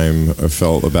the time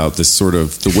felt about this sort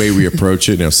of the way we approach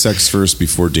it, sex first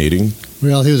before dating?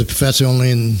 Well, he was a professor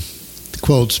only in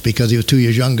quotes because he was 2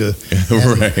 years younger.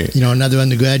 And, right. Another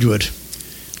undergraduate.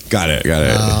 Got it.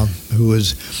 Who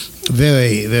was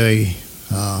very, very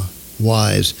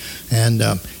wise. And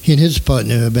he and his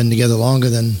partner have been together longer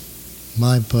than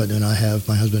my partner and I have,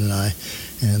 my husband and I.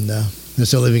 And they're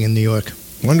still living in New York.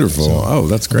 Wonderful. So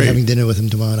that's great. I'll be having dinner with him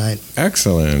tomorrow night.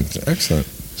 Excellent.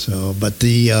 So, but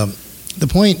the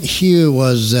point here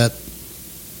was that,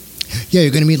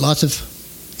 you're going to meet lots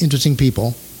of interesting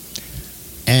people.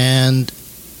 And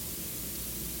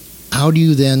how do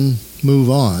you then move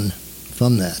on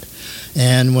from that?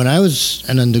 And when I was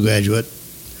an undergraduate,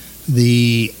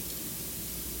 the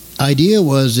idea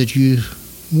was that you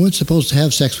weren't supposed to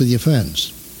have sex with your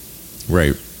friends.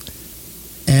 Right.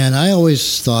 And I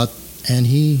always thought, and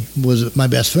he was my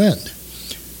best friend,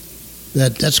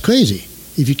 that's crazy.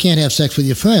 If you can't have sex with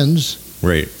your friends,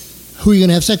 right, who are you going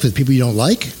to have sex with? People you don't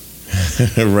like?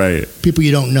 Right. People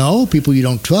you don't know? People you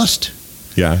don't trust?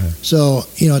 Yeah. So,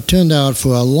 it turned out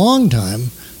for a long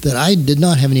time that I did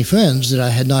not have any friends that I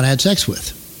had not had sex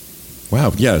with.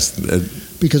 Wow, yes.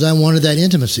 Because I wanted that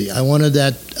intimacy. I wanted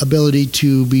that ability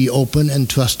to be open and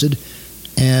trusted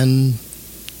and,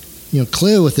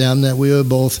 clear with them that we were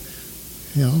both,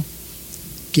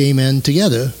 gay men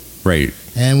together. Right.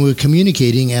 And we were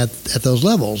communicating at those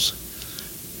levels.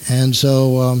 And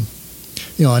so,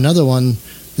 another one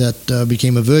that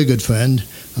became a very good friend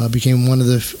became one of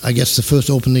the first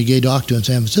openly gay doctor in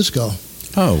San Francisco.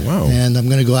 Oh, wow. And I'm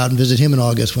going to go out and visit him in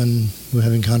August when we're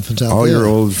having conference out there. All your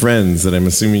old friends that I'm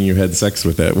assuming you had sex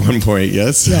with at one point,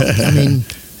 yes? Yeah,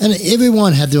 and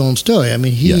everyone had their own story.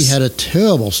 He had a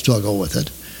terrible struggle with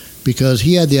it because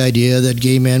he had the idea that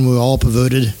gay men were all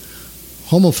perverted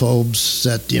homophobes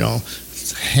that,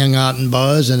 hang out in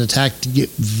bars and attacked,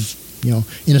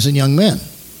 innocent young men.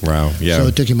 Wow, yeah. So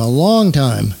it took him a long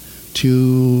time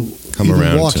to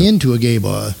walk into a gay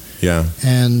bar. Yeah.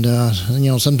 And,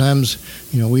 sometimes,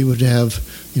 we would have,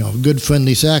 good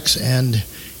friendly sex, and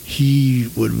he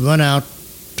would run out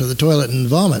to the toilet and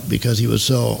vomit because he was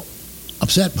so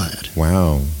upset by it.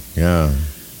 Wow. Yeah.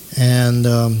 And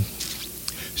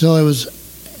so it was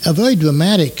a very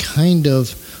dramatic kind of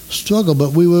struggle,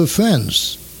 but we were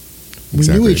friends. We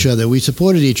knew each other. We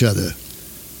supported each other.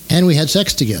 And we had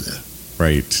sex together.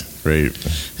 Right.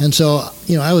 And so,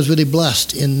 I was really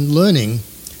blessed in learning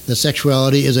that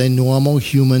sexuality is a normal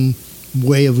human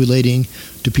way of relating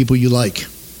to people you like.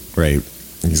 Right,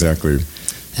 exactly.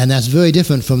 And that's very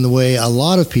different from the way a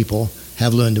lot of people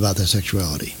have learned about their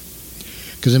sexuality.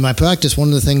 Because in my practice, one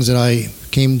of the things that I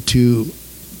came to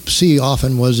see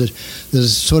often was that there's a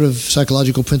sort of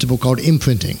psychological principle called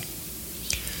imprinting.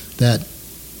 That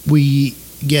we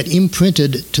get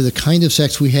imprinted to the kind of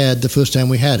sex we had the first time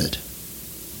we had it.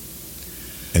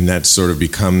 And that sort of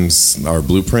becomes our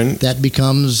blueprint? That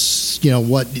becomes,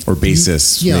 what... Or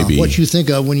basis, maybe. What you think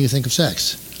of when you think of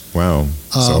sex. Wow.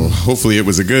 So hopefully it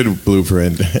was a good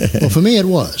blueprint. Well, for me it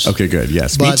was. Okay, good.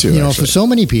 Yes, but, me too, actually. For so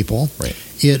many people, right.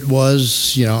 It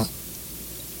was,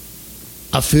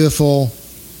 a fearful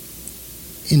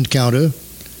encounter,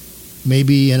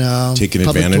 maybe in a taken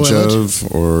public advantage toilet, of,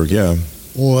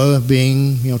 or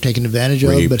being, taken advantage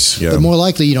raped, of. But more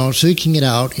likely, seeking it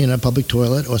out in a public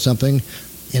toilet or something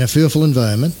in a fearful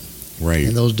environment. Right.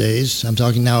 In those days, I'm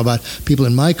talking now about people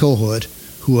in my cohort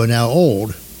who are now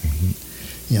old.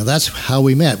 Mm-hmm. That's how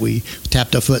we met. We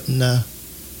tapped our foot in the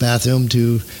bathroom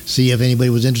to see if anybody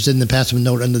was interested and then passed them a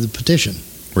note under the petition.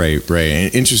 Right.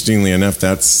 And interestingly enough,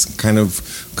 that's kind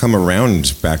of come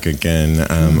around back again.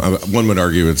 One would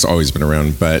argue it's always been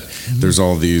around, but there's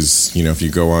all these, if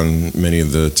you go on many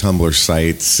of the Tumblr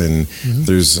sites and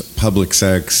there's public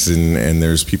sex and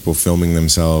there's people filming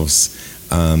themselves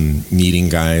meeting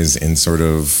guys in sort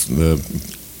of the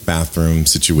bathroom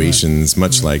situations,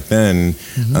 much like then.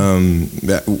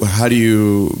 How do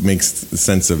you make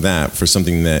sense of that for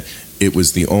something that it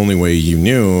was the only way you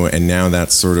knew, and now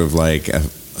that's sort of like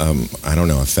I don't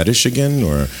know, a fetish again,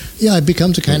 or yeah, it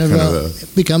becomes a kind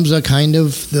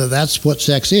of that's what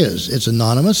sex is. It's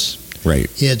anonymous. Right.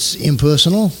 It's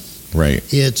impersonal. Right.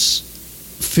 It's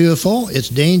fearful. It's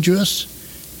dangerous,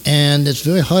 and it's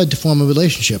very hard to form a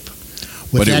relationship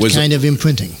with that kind of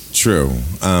imprinting. True.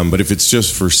 But if it's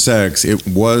just for sex, it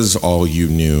was all you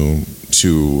knew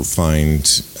to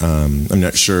find. I'm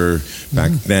not sure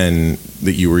back then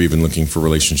that you were even looking for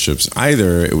relationships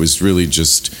either. It was really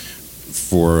just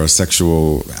for a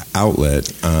sexual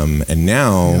outlet. And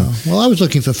now... Yeah. Well, I was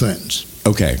looking for friends.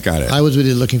 Okay, got it. I was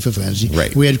really looking for friends.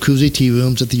 Right. We had cruisy tea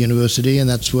rooms at the university, and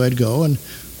that's where I'd go. And,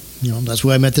 that's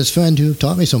where I met this friend who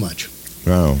taught me so much.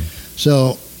 Wow.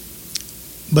 So,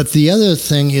 but the other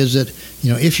thing is that,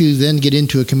 if you then get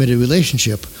into a committed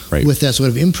relationship with that sort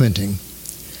of imprinting,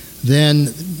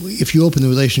 then if you open the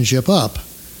relationship up,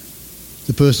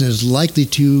 the person is likely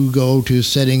to go to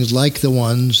settings like the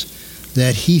ones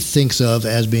that he thinks of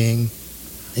as being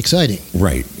exciting.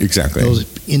 Right, exactly. Those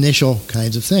initial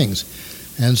kinds of things.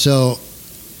 And so,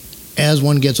 as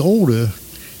one gets older,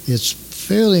 it's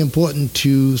fairly important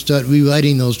to start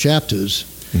rewriting those chapters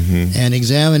and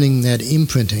examining that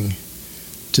imprinting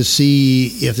to see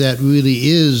if that really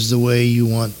is the way you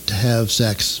want to have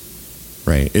sex.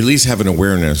 Right. At least have an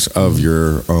awareness of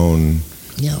your own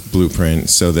blueprint,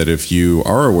 so that if you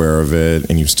are aware of it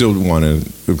and you still want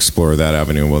to explore that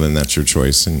avenue, well, then that's your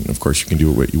choice. And of course, you can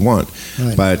do what you want.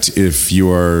 Right. But if you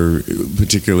are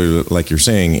particularly, like you're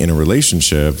saying, in a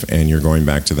relationship and you're going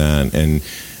back to that and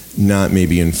not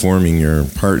maybe informing your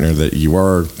partner that you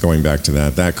are going back to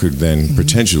that, that could then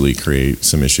potentially create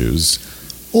some issues.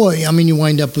 Or, you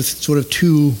wind up with sort of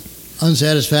two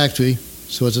unsatisfactory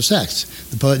sorts of sex.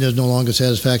 The partner is no longer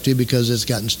satisfactory because it's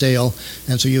gotten stale,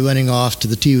 and so you're running off to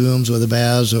the tea rooms or the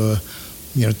bars or,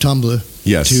 Tumblr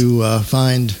to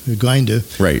find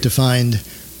Grindr, to find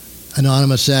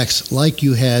anonymous sex like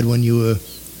you had when you were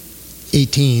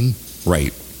 18.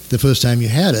 Right. The first time you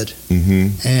had it,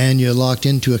 and you're locked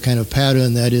into a kind of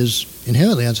pattern that is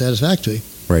inherently unsatisfactory.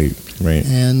 Right.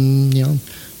 And,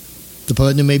 the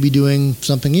partner may be doing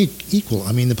something equal.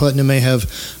 The partner may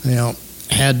have,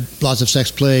 had lots of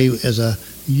sex play as a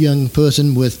young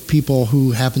person with people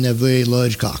who happen to have very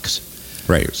large cocks.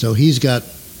 Right. So he's got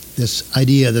this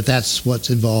idea that that's what's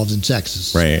involved in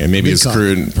sex. Right, and maybe his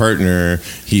current partner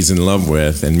he's in love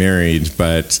with and married,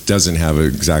 but doesn't have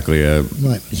exactly a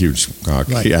huge cock.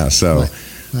 Right. Yeah, so...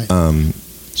 Right.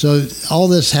 So all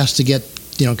this has to get,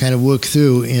 kind of worked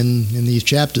through in these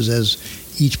chapters as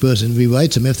each person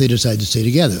rewrites them if they decide to stay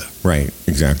together. Right,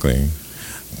 exactly.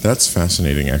 That's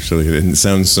fascinating, actually. It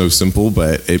sounds so simple,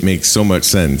 but it makes so much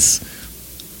sense.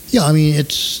 Yeah,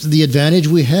 it's the advantage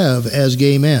we have as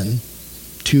gay men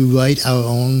to write our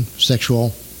own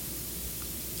sexual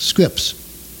scripts.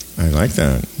 I like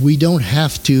that. We don't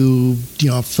have to,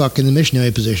 fuck in the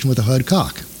missionary position with a hard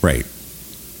cock. Right.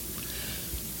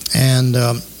 And,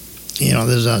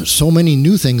 there's so many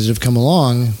new things that have come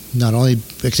along, not only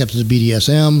acceptance of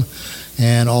BDSM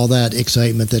and all that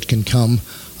excitement that can come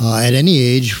at any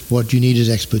age. What you need is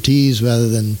expertise rather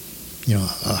than,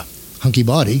 a hunky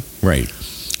body. Right.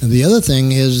 And the other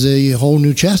thing is the whole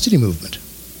new chastity movement.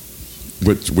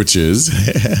 Which is?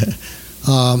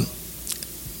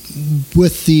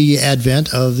 With the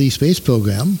advent of the space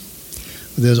program,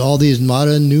 there's all these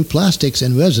modern new plastics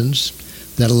and resins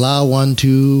that allow one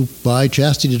to buy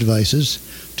chastity devices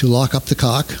to lock up the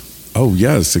cock. Oh,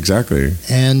 yes, exactly.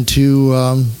 And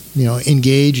to,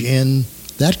 engage in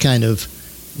that kind of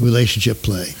relationship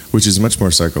play. Which is much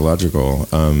more psychological,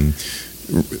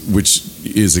 which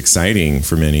is exciting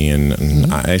for many,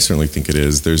 and I certainly think it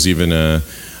is. There's even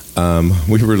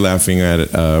we were laughing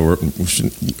at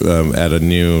a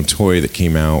new toy that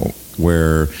came out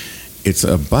where it's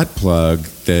a butt plug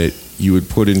that you would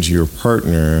put into your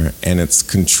partner, and it's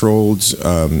controlled,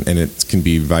 and it can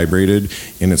be vibrated,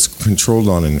 and it's controlled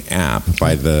on an app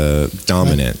by the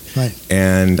dominant. Right.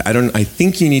 And I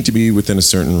think you need to be within a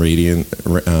certain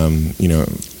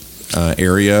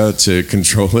area to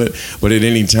control it, but at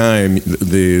any time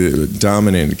the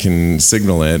dominant can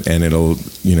signal it, and it'll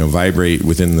vibrate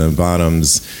within the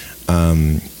bottom's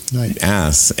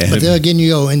ass. But there again, you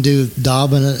go into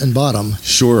dominant and bottom.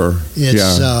 Sure.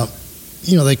 It's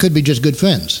they could be just good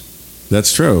friends.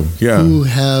 That's true. Yeah. Who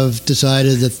have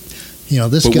decided that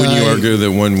this but guy. When you argue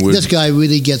that one would, this guy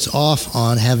really gets off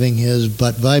on having his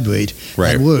butt vibrate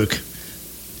at work,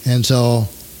 and so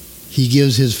he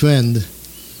gives his friend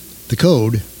the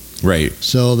code, right?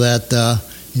 So that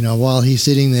while he's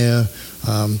sitting there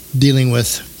dealing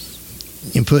with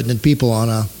impertinent people on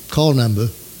a call number,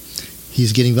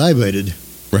 he's getting vibrated,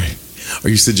 right? Are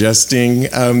you suggesting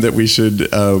that we should, be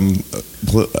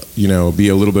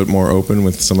a little bit more open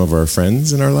with some of our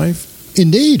friends in our life?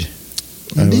 Indeed.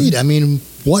 I mean,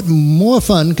 what more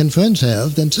fun can friends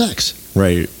have than sex?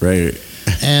 Right.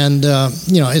 And,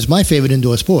 it's my favorite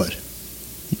indoor sport.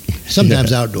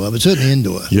 Sometimes outdoor, but certainly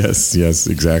indoor. Yes,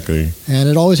 exactly. And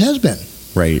it always has been.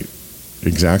 Right.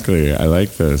 Exactly. I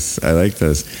like this.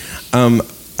 When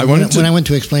I went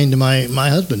to explain to my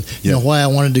husband, why I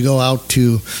wanted to go out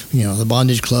to, the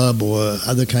bondage club or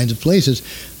other kinds of places,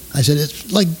 I said,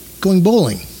 it's like going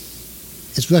bowling.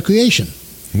 It's recreation.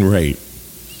 Right.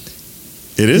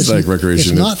 It is like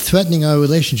recreation. It's not threatening our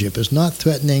relationship. It's not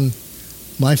threatening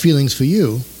my feelings for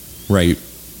you. Right.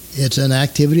 It's an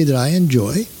activity that I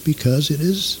enjoy because it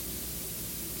is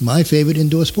my favorite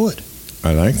indoor sport.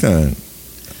 I like that.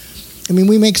 I mean,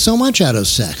 we make so much out of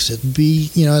sex. It's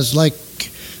like,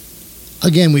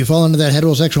 again, we fall into that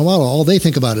heterosexual model. All they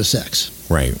think about is sex.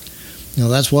 Right.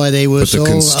 That's why they were so the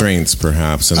constraints,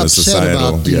 perhaps, and the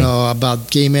societal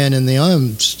about gay men in the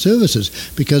armed services,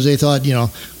 because they thought,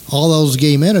 all those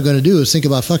gay men are going to do is think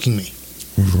about fucking me.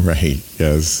 Right.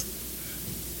 Yes.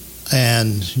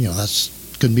 And that's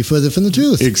couldn't be further from the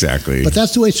truth. Exactly. But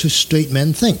that's the way straight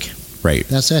men think. Right.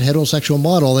 That's that heterosexual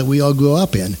model that we all grew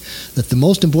up in, that the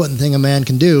most important thing a man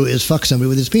can do is fuck somebody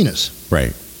with his penis.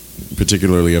 Right.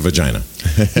 Particularly a vagina.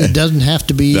 It doesn't have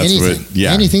to be anything.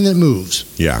 Anything that moves.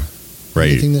 Yeah.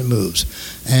 Right. Anything that moves.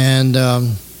 And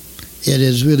it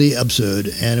is really absurd.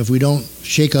 And if we don't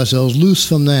shake ourselves loose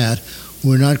from that,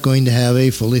 we're not going to have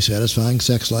a fully satisfying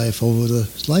sex life over the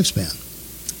lifespan.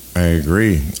 I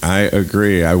agree.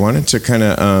 I wanted to kind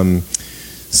of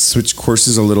switch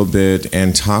courses a little bit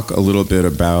and talk a little bit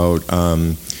about,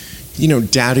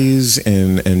 daddies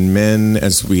and men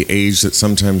as we age that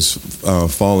sometimes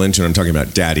fall into, and I'm talking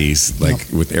about daddies, like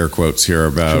with air quotes here,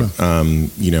 about, sure.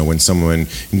 When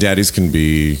daddies can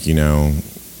be,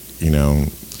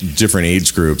 different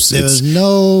age groups.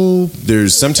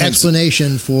 There's sometimes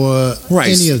explanation for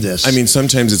any of this. I mean,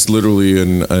 sometimes it's literally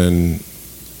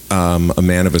a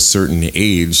man of a certain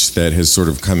age that has sort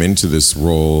of come into this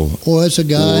role. Or it's a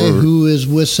guy who is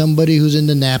with somebody who's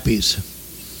into nappies.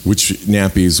 Which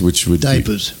would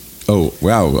diapers. Be? Oh,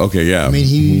 wow. Okay, yeah. I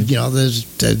mean, there's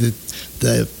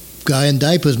the guy in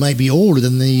diapers might be older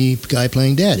than the guy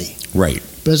playing daddy. Right.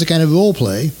 But it's a kind of role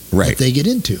play that they get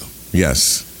into.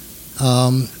 Yes.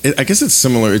 I guess it's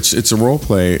similar. It's a role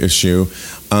play issue,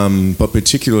 but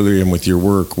particularly with your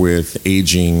work with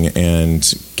aging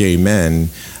and gay men,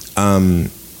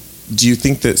 do you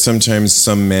think that sometimes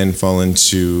some men fall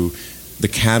into the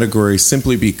category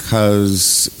simply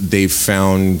because they've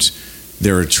found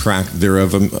they're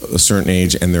of a certain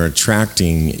age and they're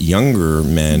attracting younger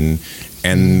men,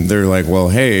 and they're like, well,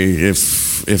 hey,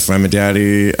 if I'm a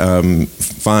daddy,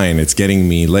 fine, it's getting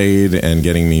me laid and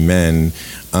getting me men.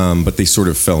 But they sort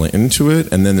of fell into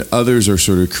it, and then others are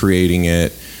sort of creating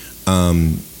it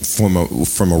from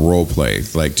a role play.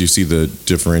 Like, do you see the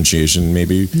differentiation?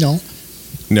 Maybe no.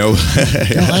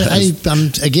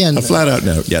 I'm again a flat out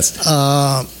no. Yes,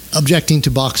 objecting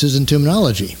to boxes and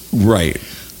terminology. Right,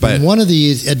 but one of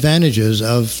the advantages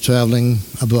of traveling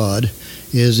abroad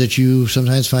is that you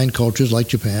sometimes find cultures like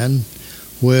Japan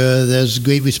where there's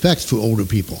great respect for older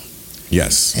people.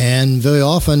 Yes, and very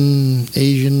often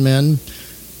Asian men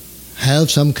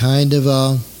have some kind of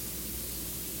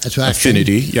attraction,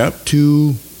 affinity,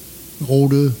 to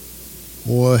older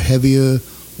or heavier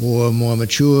or more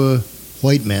mature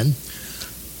white men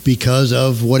because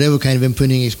of whatever kind of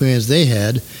imprinting experience they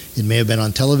had. It may have been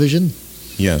on television.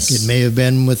 Yes. It may have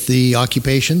been with the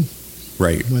occupation.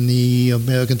 Right. When the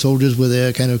American soldiers were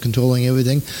there kind of controlling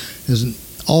everything. There's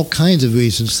all kinds of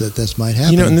reasons that this might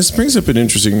happen. And this brings up an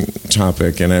interesting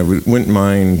topic, and I wouldn't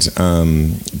mind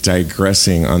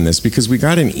digressing on this, because we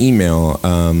got an email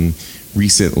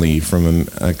recently from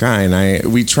a guy,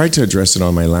 and we tried to address it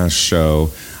on my last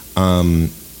show,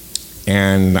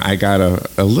 and I got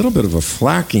a little bit of a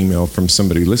flack email from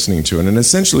somebody listening to it, and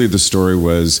essentially the story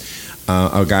was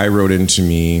a guy wrote into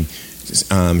me.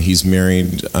 He's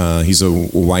married. He's a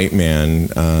white man,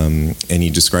 and he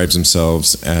describes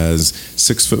himself as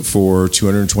 6'4",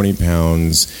 220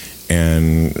 pounds,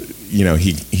 and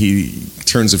he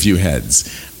turns a few heads.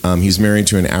 He's married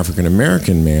to an African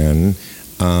American man,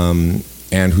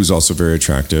 and who's also very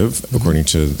attractive, according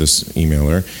to this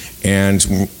emailer.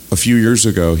 And a few years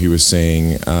ago, he was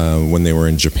saying when they were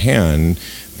in Japan,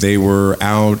 they were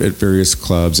out at various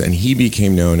clubs, and he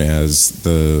became known as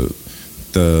the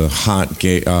hot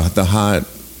gay, the hot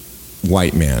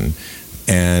white man,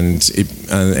 and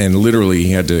literally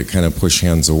he had to kind of push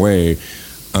hands away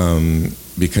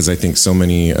because I think so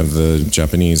many of the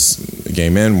Japanese gay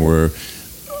men were,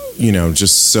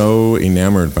 just so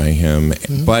enamored by him.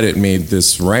 But it made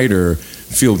this writer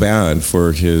feel bad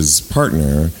for his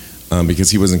partner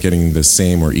because he wasn't getting the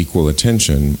same or equal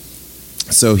attention.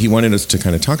 So he wanted us to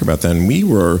kind of talk about that. And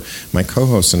my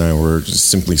co-host and I were just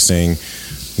simply saying,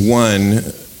 one,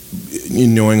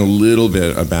 knowing a little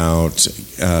bit about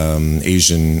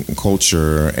Asian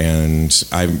culture, and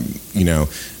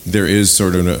there is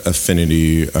sort of an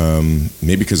affinity,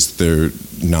 maybe because there are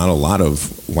not a lot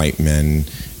of white men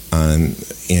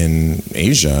in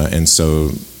Asia, and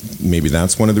so maybe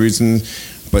that's one of the reasons.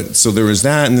 But so there was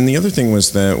that, and then the other thing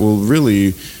was that, well,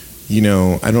 really,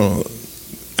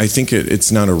 I think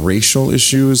it's not a racial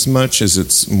issue as much as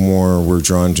it's more we're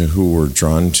drawn to who we're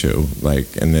drawn to.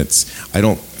 I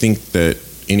don't think that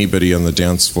anybody on the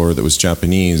dance floor that was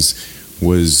Japanese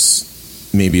was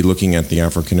maybe looking at the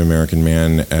African American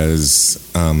man as,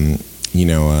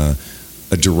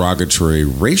 a derogatory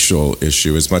racial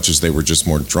issue as much as they were just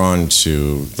more drawn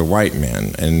to the white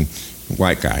man and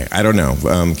white guy. I don't know.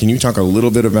 Can you talk a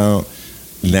little bit about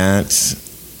that?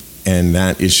 And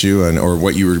that issue, or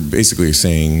what you were basically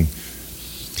saying?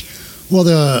 Well,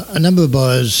 there are a number of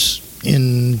bars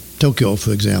in Tokyo,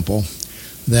 for example,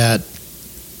 that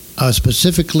are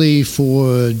specifically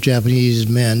for Japanese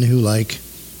men who like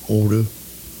older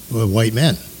or white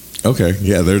men. Okay,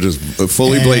 yeah, they're just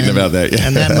fully blatant about that. Yeah.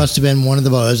 And that must have been one of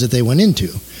the bars that they went into,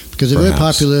 because they're very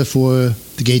popular for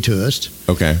the gay tourist.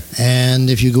 Okay. And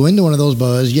if you go into one of those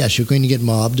bars, yes, you're going to get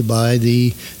mobbed by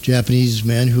the Japanese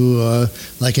men who are,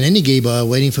 like in any gay bar,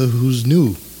 waiting for who's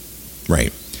new.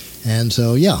 Right. And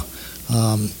so, yeah.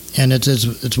 And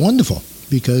it's wonderful,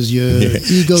 because your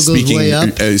ego goes way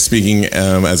up. Speaking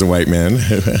as a white man.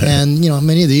 And,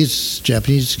 many of these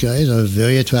Japanese guys are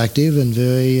very attractive and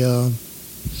very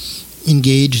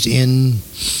engaged in,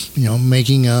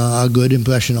 making a good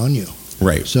impression on you.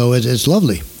 Right. So it's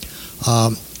lovely.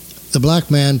 The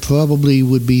black man probably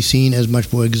would be seen as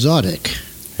much more exotic.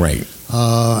 Right.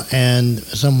 And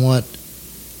somewhat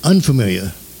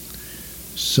unfamiliar.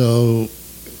 So,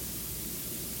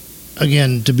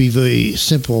 again, to be very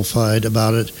simplified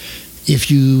about it,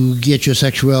 if you get your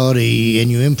sexuality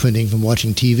and your imprinting from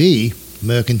watching TV,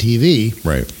 American TV,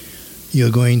 right,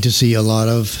 you're going to see a lot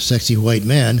of sexy white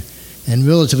men and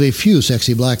relatively few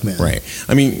sexy black men. Right.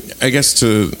 I mean, I guess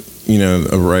to,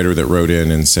 a writer that wrote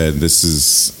in and said this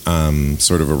is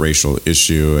sort of a racial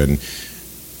issue and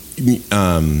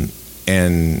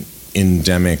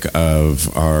endemic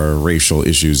of our racial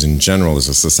issues in general as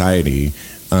a society,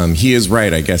 he is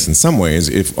right, I guess, in some ways,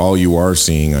 if all you are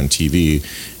seeing on TV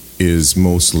is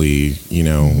mostly,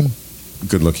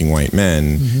 good-looking white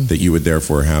men, that you would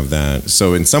therefore have that.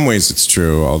 So in some ways it's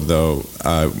true, although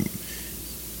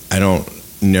I don't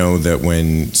know that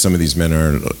when some of these men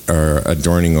are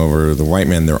adorning over the white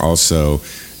man, they're also,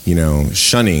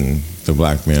 shunning the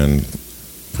black man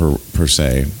per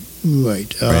se.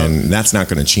 Right. And that's not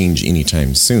going to change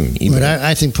anytime soon either. But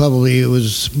I think probably it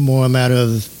was more a matter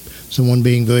of someone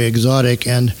being very exotic,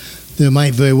 and there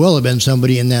might very well have been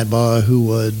somebody in that bar who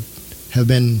would have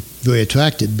been very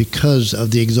attracted because of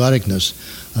the exoticness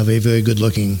of a very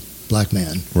good-looking black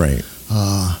man. Right.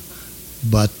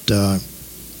 But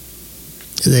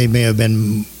they may have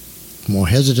been more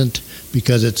hesitant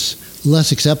because it's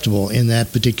less acceptable in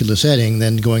that particular setting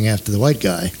than going after the white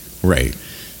guy. Right.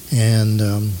 And,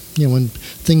 when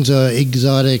things are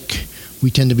exotic,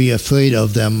 we tend to be afraid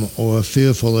of them or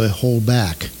fearful or hold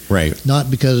back. Right.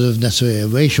 Not because of necessarily a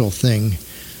racial thing,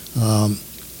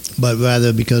 but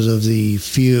rather because of the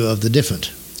fear of the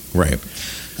different. Right.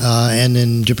 And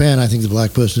in Japan, I think the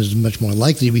black person is much more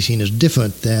likely to be seen as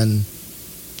different than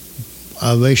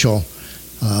a racial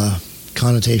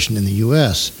connotation in the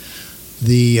U.S.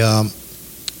 The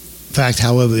fact,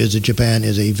 however, is that Japan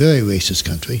is a very racist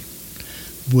country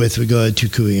with regard to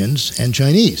Koreans and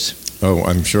Chinese. Oh,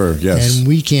 I'm sure, yes. And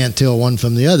we can't tell one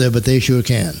from the other, but they sure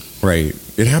can. Right.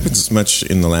 It happens much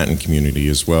in the Latin community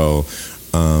as well.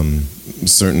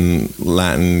 Certain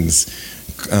Latins,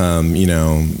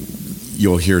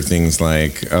 you'll hear things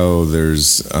like, oh,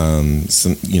 there's some,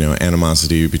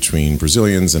 animosity between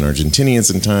Brazilians and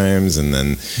Argentinians at times, and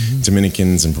then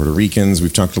Dominicans and Puerto Ricans.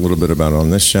 We've talked a little bit about it on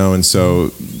this show. And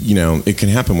so, it can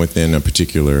happen within a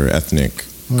particular ethnic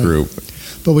group.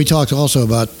 But we talked also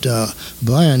about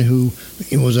Brian, who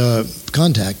was a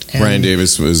contact. Brian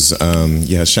Davis was,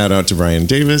 shout out to Brian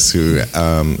Davis, who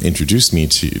introduced me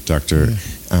to Dr.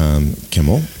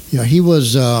 Kimmel. Yeah, he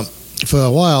was, for a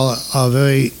while, a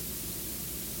very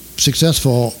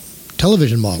successful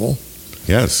television model.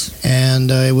 Yes. And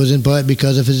it was in part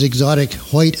because of his exotic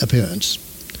white appearance.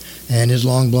 and his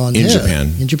long blonde hair.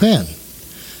 In Japan.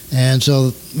 And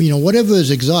so, whatever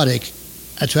is exotic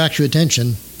attracts your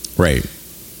attention. Right.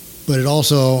 But it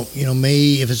also,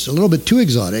 if it's a little bit too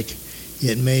exotic,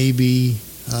 it may be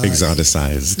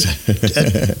exoticized,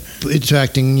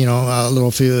 attracting, a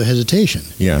little fear of hesitation.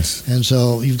 Yes. And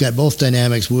so you've got both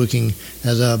dynamics working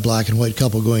as a black and white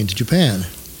couple going to Japan.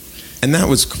 And that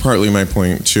was partly my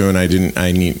point too. And I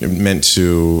meant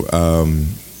to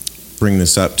bring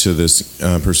this up to this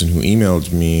person who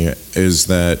emailed me is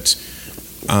that,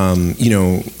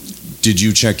 did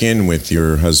you check in with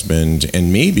your husband,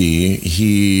 and maybe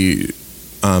he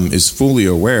is fully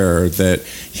aware that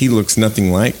he looks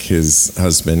nothing like his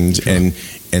husband. Sure.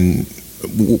 And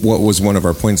what was one of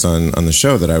our points on the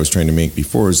show that I was trying to make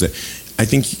before is that I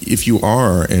think if you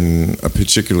are in a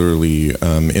particularly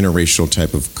interracial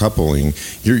type of coupling,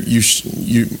 you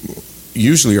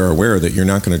usually are aware that you're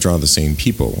not going to draw the same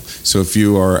people. So if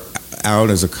you are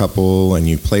out as a couple and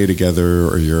you play together,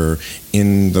 or you're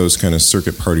in those kind of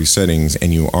circuit party settings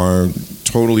and you are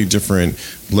totally different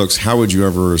looks, how would you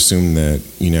ever assume that,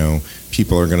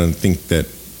 people are going to think that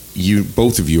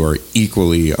both of you are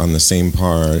equally on the same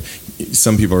par?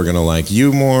 Some people are going to like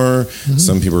you more. Mm-hmm.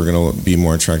 Some people are going to be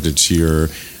more attracted to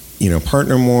your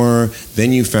partner more.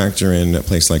 Then you factor in a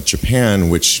place like Japan,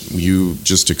 which you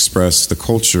just expressed the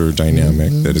culture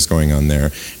dynamic that is going on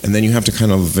there. And then you have to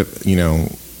kind of,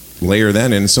 layer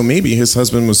that in. So maybe his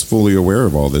husband was fully aware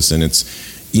of all this, and it's,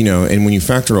 and when you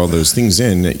factor all those things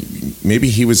in, maybe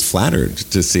he was flattered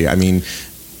to see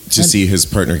his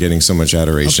partner getting so much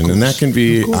adoration. And that can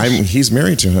be, he's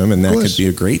married to him, and that could be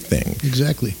a great thing.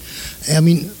 Exactly.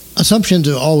 Assumptions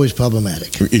are always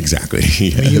problematic. Exactly.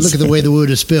 Yes. You look at the way the word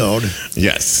is spelled.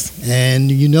 Yes.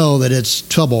 And you know that it's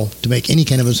trouble to make any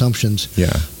kind of assumptions.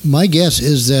 Yeah. My guess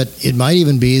is that it might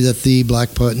even be that the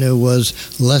black partner was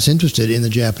less interested in the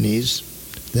Japanese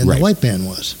than the white man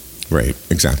was. Right.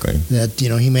 Exactly. That,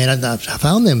 he may not have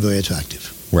found them very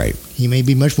attractive. Right. He may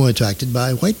be much more attracted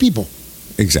by white people.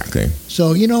 Exactly.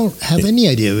 So you don't have any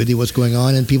idea really what's going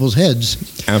on in people's heads.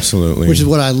 Absolutely. Which is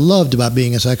what I loved about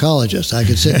being a psychologist. I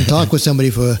could sit and talk with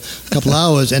somebody for a couple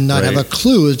hours and not have a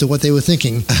clue as to what they were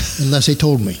thinking unless they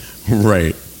told me.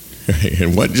 Right.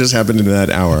 And what just happened in that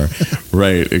hour?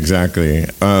 Right. Exactly.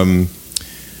 I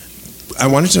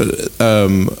wanted to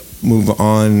move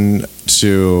on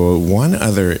to one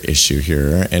other issue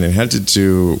here, and it had to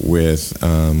do with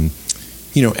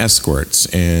escorts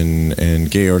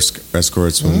and gay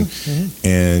escorts,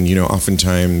 and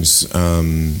oftentimes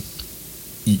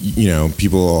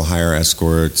people will hire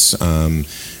escorts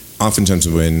oftentimes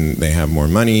when they have more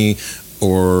money,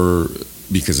 or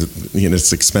because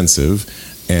it's expensive,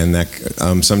 and that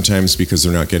sometimes because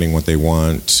they're not getting what they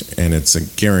want, and it's a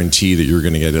guarantee that you're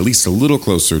going to get at least a little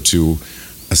closer to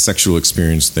a sexual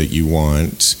experience that you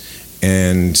want.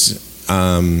 And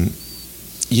and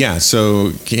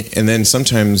then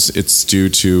sometimes it's due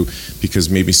to, because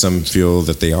maybe some feel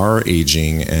that they are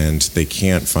aging and they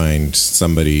can't find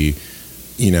somebody,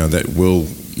 that will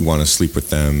want to sleep with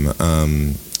them.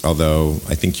 Although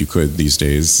I think you could these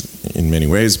days in many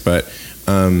ways. But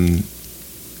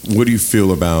what do you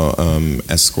feel about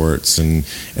escorts and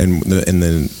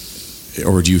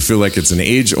or do you feel like it's an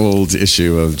age-old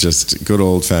issue of just good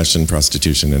old-fashioned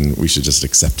prostitution and we should just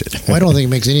accept it? Well, I don't think it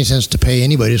makes any sense to pay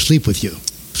anybody to sleep with you.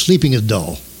 Sleeping is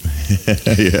dull.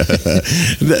 Yeah.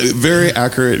 Very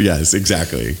accurate. Yes,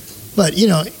 exactly. But,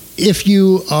 if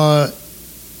you are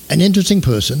an interesting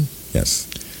person. Yes.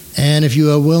 And if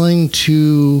you are willing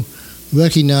to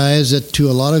recognize that to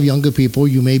a lot of younger people,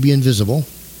 you may be invisible.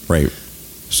 Right.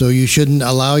 So you shouldn't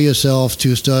allow yourself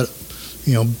to start,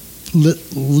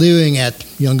 leering at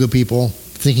younger people,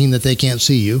 thinking that they can't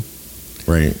see you.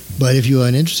 Right. But if you are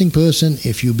an interesting person,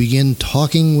 if you begin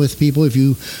talking with people, if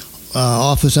you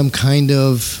offer some kind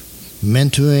of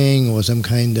mentoring or some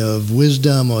kind of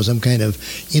wisdom or some kind of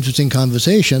interesting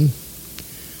conversation,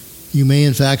 you may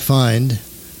in fact find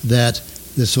that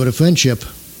this sort of friendship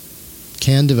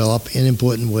can develop in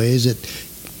important ways that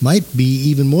might be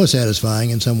even more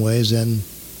satisfying in some ways than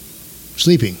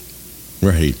sleeping.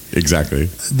 Right, exactly.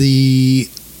 The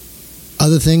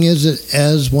other thing is that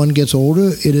as one gets older,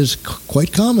 it is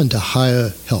quite common to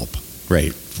hire help.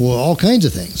 Right. For all kinds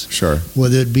of things. Sure.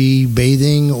 Whether it be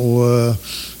bathing or,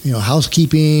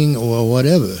 housekeeping or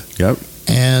whatever. Yep.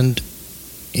 And,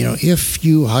 if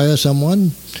you hire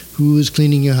someone who is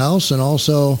cleaning your house and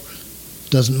also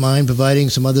doesn't mind providing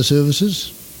some other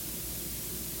services,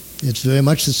 it's very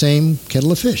much the same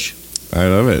kettle of fish. I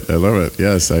love it.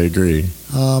 Yes, I agree.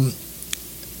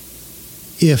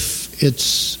 If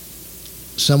it's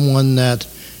someone that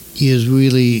is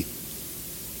really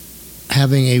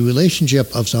having a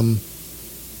relationship of some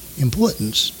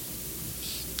importance.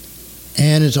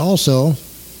 And it's also,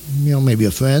 maybe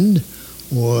a friend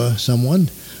or someone.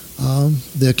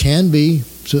 There can be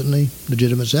certainly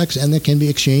legitimate sex, and there can be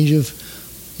exchange of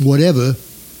whatever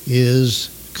is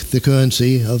the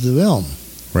currency of the realm.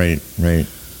 Right.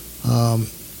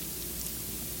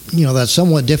 That's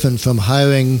somewhat different from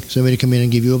hiring somebody to come in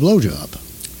and give you a blowjob.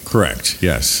 Correct,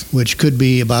 yes. Which could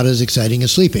be about as exciting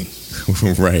as sleeping.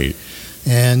 Right.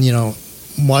 And,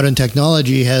 modern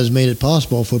technology has made it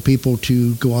possible for people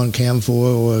to go on Cam4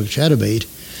 or Chatterbait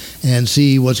and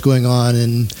see what's going on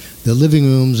in the living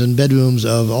rooms and bedrooms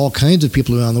of all kinds of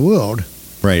people around the world.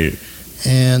 Right.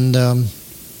 And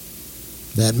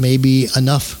that may be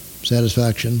enough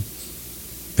satisfaction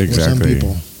for some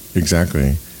people.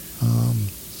 Exactly.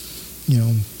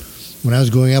 When I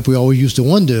was growing up, we always used to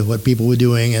wonder what people were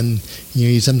doing, and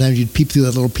sometimes you'd peep through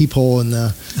that little peephole in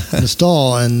the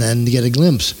stall and get a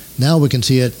glimpse. Now we can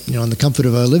see it, in the comfort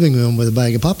of our living room with a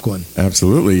bag of popcorn.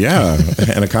 Absolutely, yeah,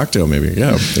 and a cocktail maybe.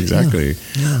 Yeah, exactly.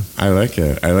 Yeah. I like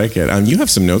it. You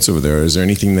have some notes over there. Is there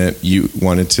anything that you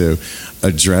wanted to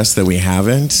address that we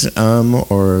haven't,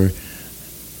 or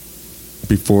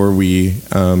before we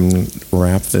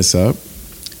wrap this up?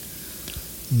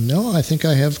 No, I think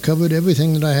I have covered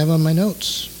everything that I have on my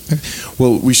notes.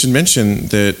 Well, we should mention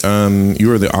that you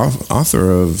are the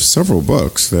author of several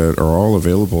books that are all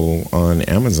available on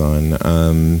Amazon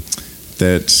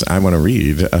that I want to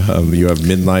read. You have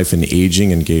Midlife and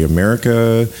Aging in Gay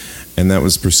America, and that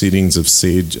was Proceedings of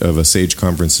a Sage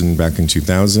Conference back in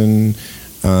 2000.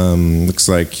 Looks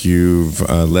like you've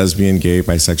Lesbian, Gay,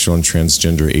 Bisexual, and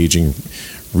Transgender Aging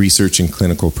Research and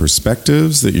Clinical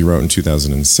Perspectives that you wrote in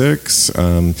 2006,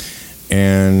 and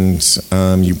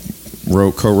you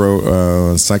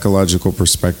co-wrote Psychological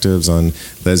Perspectives on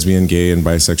Lesbian, Gay, and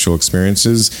Bisexual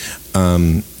Experiences.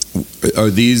 Are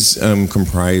these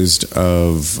comprised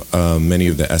of many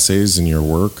of the essays in your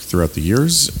work throughout the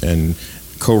years, and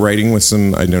co-writing with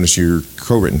some? I noticed you're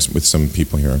co-written with some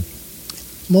people here.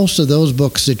 Most of those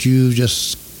books that you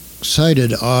just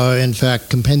cited are, in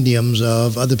fact, compendiums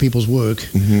of other people's work.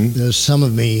 Mm-hmm. There's some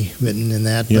of me written in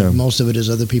that, but Yeah. most of it is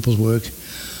other people's work.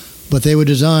 But they were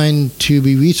designed to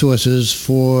be resources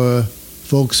for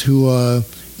folks who are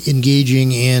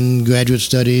engaging in graduate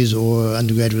studies or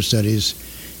undergraduate studies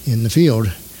in the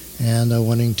field and are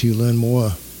wanting to learn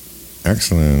more.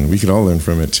 Excellent. We could all learn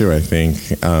from it too, I think.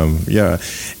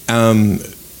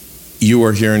 You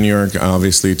are here in New York,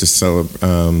 obviously, to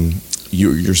celebrate.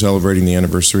 You're celebrating the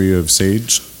anniversary of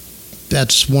SAGE?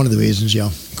 That's one of the reasons, yeah.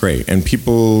 Great. And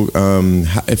people,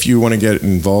 if you want to get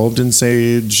involved in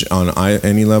SAGE on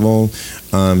any level,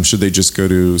 should they just go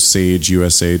to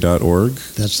sageusa.org?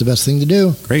 That's the best thing to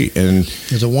do. Great. And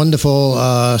there's a wonderful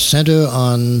center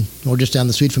just down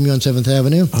the street from you on 7th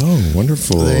Avenue. Oh,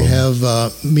 wonderful. They have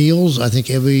meals, I think,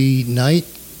 every night.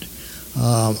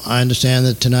 I understand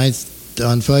that tonight,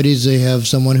 on Fridays, they have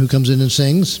someone who comes in and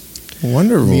sings.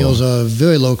 Wonderful. Meals are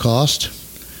very low cost,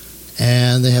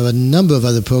 and they have a number of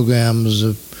other programs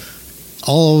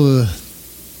all over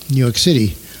New York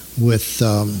City with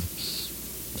a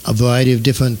variety of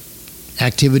different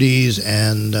activities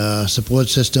and support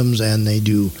systems, and they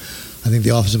do, I think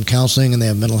they offer some counseling, and they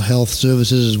have mental health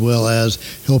services, as well as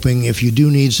helping if you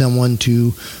do need someone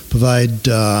to provide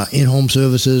in-home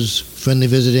services, friendly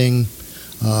visiting.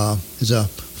 It's a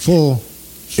full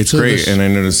It's service. great, and I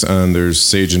noticed there's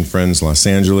Sage and Friends Los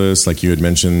Angeles, like you had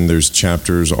mentioned. There's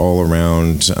chapters all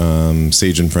around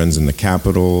Sage and Friends in the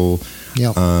Capitol.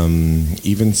 Yeah.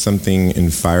 Even something in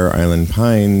Fire Island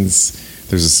Pines.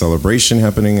 There's a celebration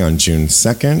happening on June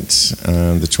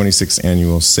 2nd, the 26th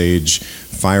annual Sage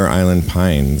Fire Island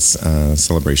Pines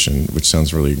celebration, which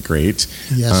sounds really great.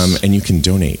 Yes. And you can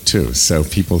donate too, so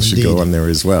people should Indeed. go on there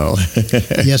as well.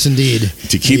 Yes, indeed.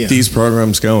 To keep these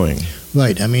programs going.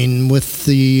 Right. I mean, with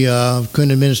the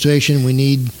current administration, we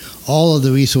need all of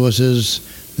the resources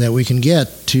that we can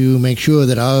get to make sure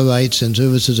that our rights and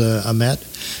services are met.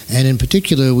 And in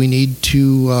particular, we need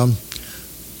to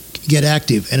get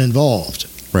active and involved.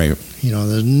 Right.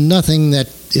 There's nothing that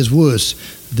is worse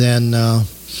than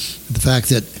the fact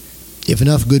that if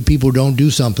enough good people don't do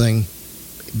something,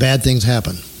 bad things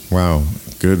happen. Wow,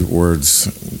 good words.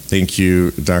 Thank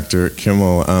you, Dr.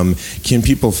 Kimmel. Can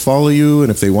people follow you?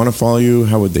 And if they want to follow you,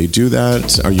 how would they do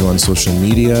that? Are you on social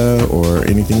media or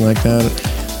anything like that?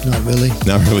 Not really.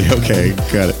 Not really. Okay,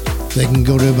 got it. They can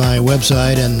go to my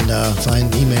website and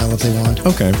find email if they want.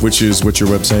 Okay, what's your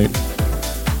website?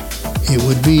 It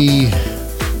would be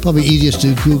probably easiest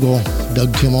to Google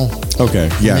Doug Kimmel. Okay,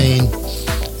 yeah. Name,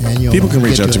 and people can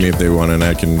reach out to me if they want, and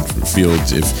I can field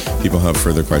if people have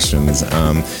further questions.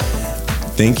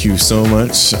 Thank you so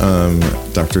much,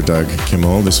 Dr. Doug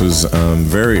Kimmel. This was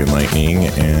very enlightening,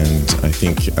 and I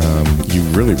think you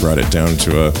really brought it down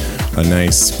to a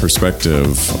nice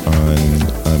perspective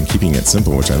on keeping it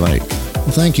simple, which I like. Well,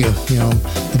 thank you.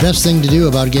 The best thing to do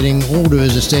about getting older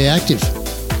is to stay active,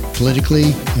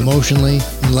 politically, emotionally,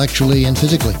 intellectually, and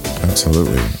physically.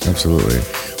 Absolutely.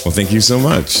 Well, thank you so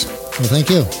much. Well,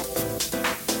 thank you.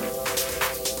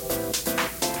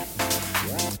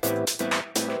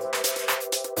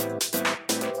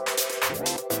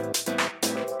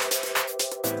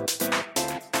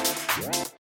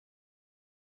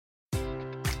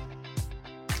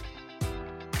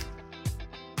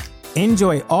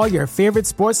 Enjoy all your favorite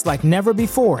sports like never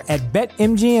before at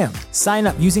BetMGM. Sign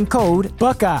up using code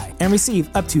Buckeye and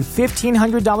receive up to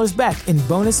 $1,500 back in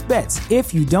bonus bets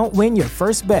if you don't win your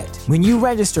first bet. When you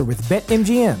register with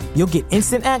BetMGM, you'll get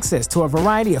instant access to a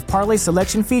variety of parlay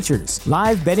selection features,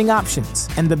 live betting options,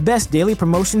 and the best daily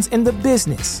promotions in the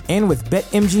business. And with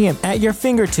BetMGM at your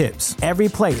fingertips, every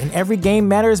play and every game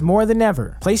matters more than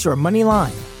ever. Place your money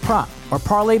line, prop, or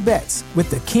parlay bets with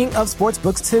the king of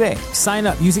sportsbooks today. Sign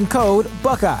up using code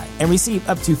Buckeye and receive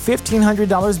up to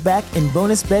 $1,500 back in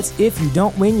bonus bets if you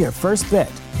don't win your first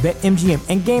bet. BetMGM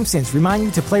and GameSense remind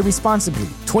you to play responsibly.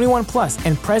 21 plus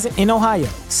and present in Ohio,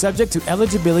 subject to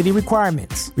eligibility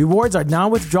requirements. Rewards are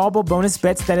non-withdrawable bonus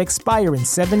bets that expire in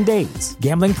 7 days.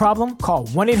 Gambling problem? Call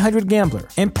 1-800-GAMBLER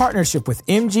in partnership with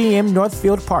MGM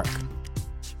Northfield Park.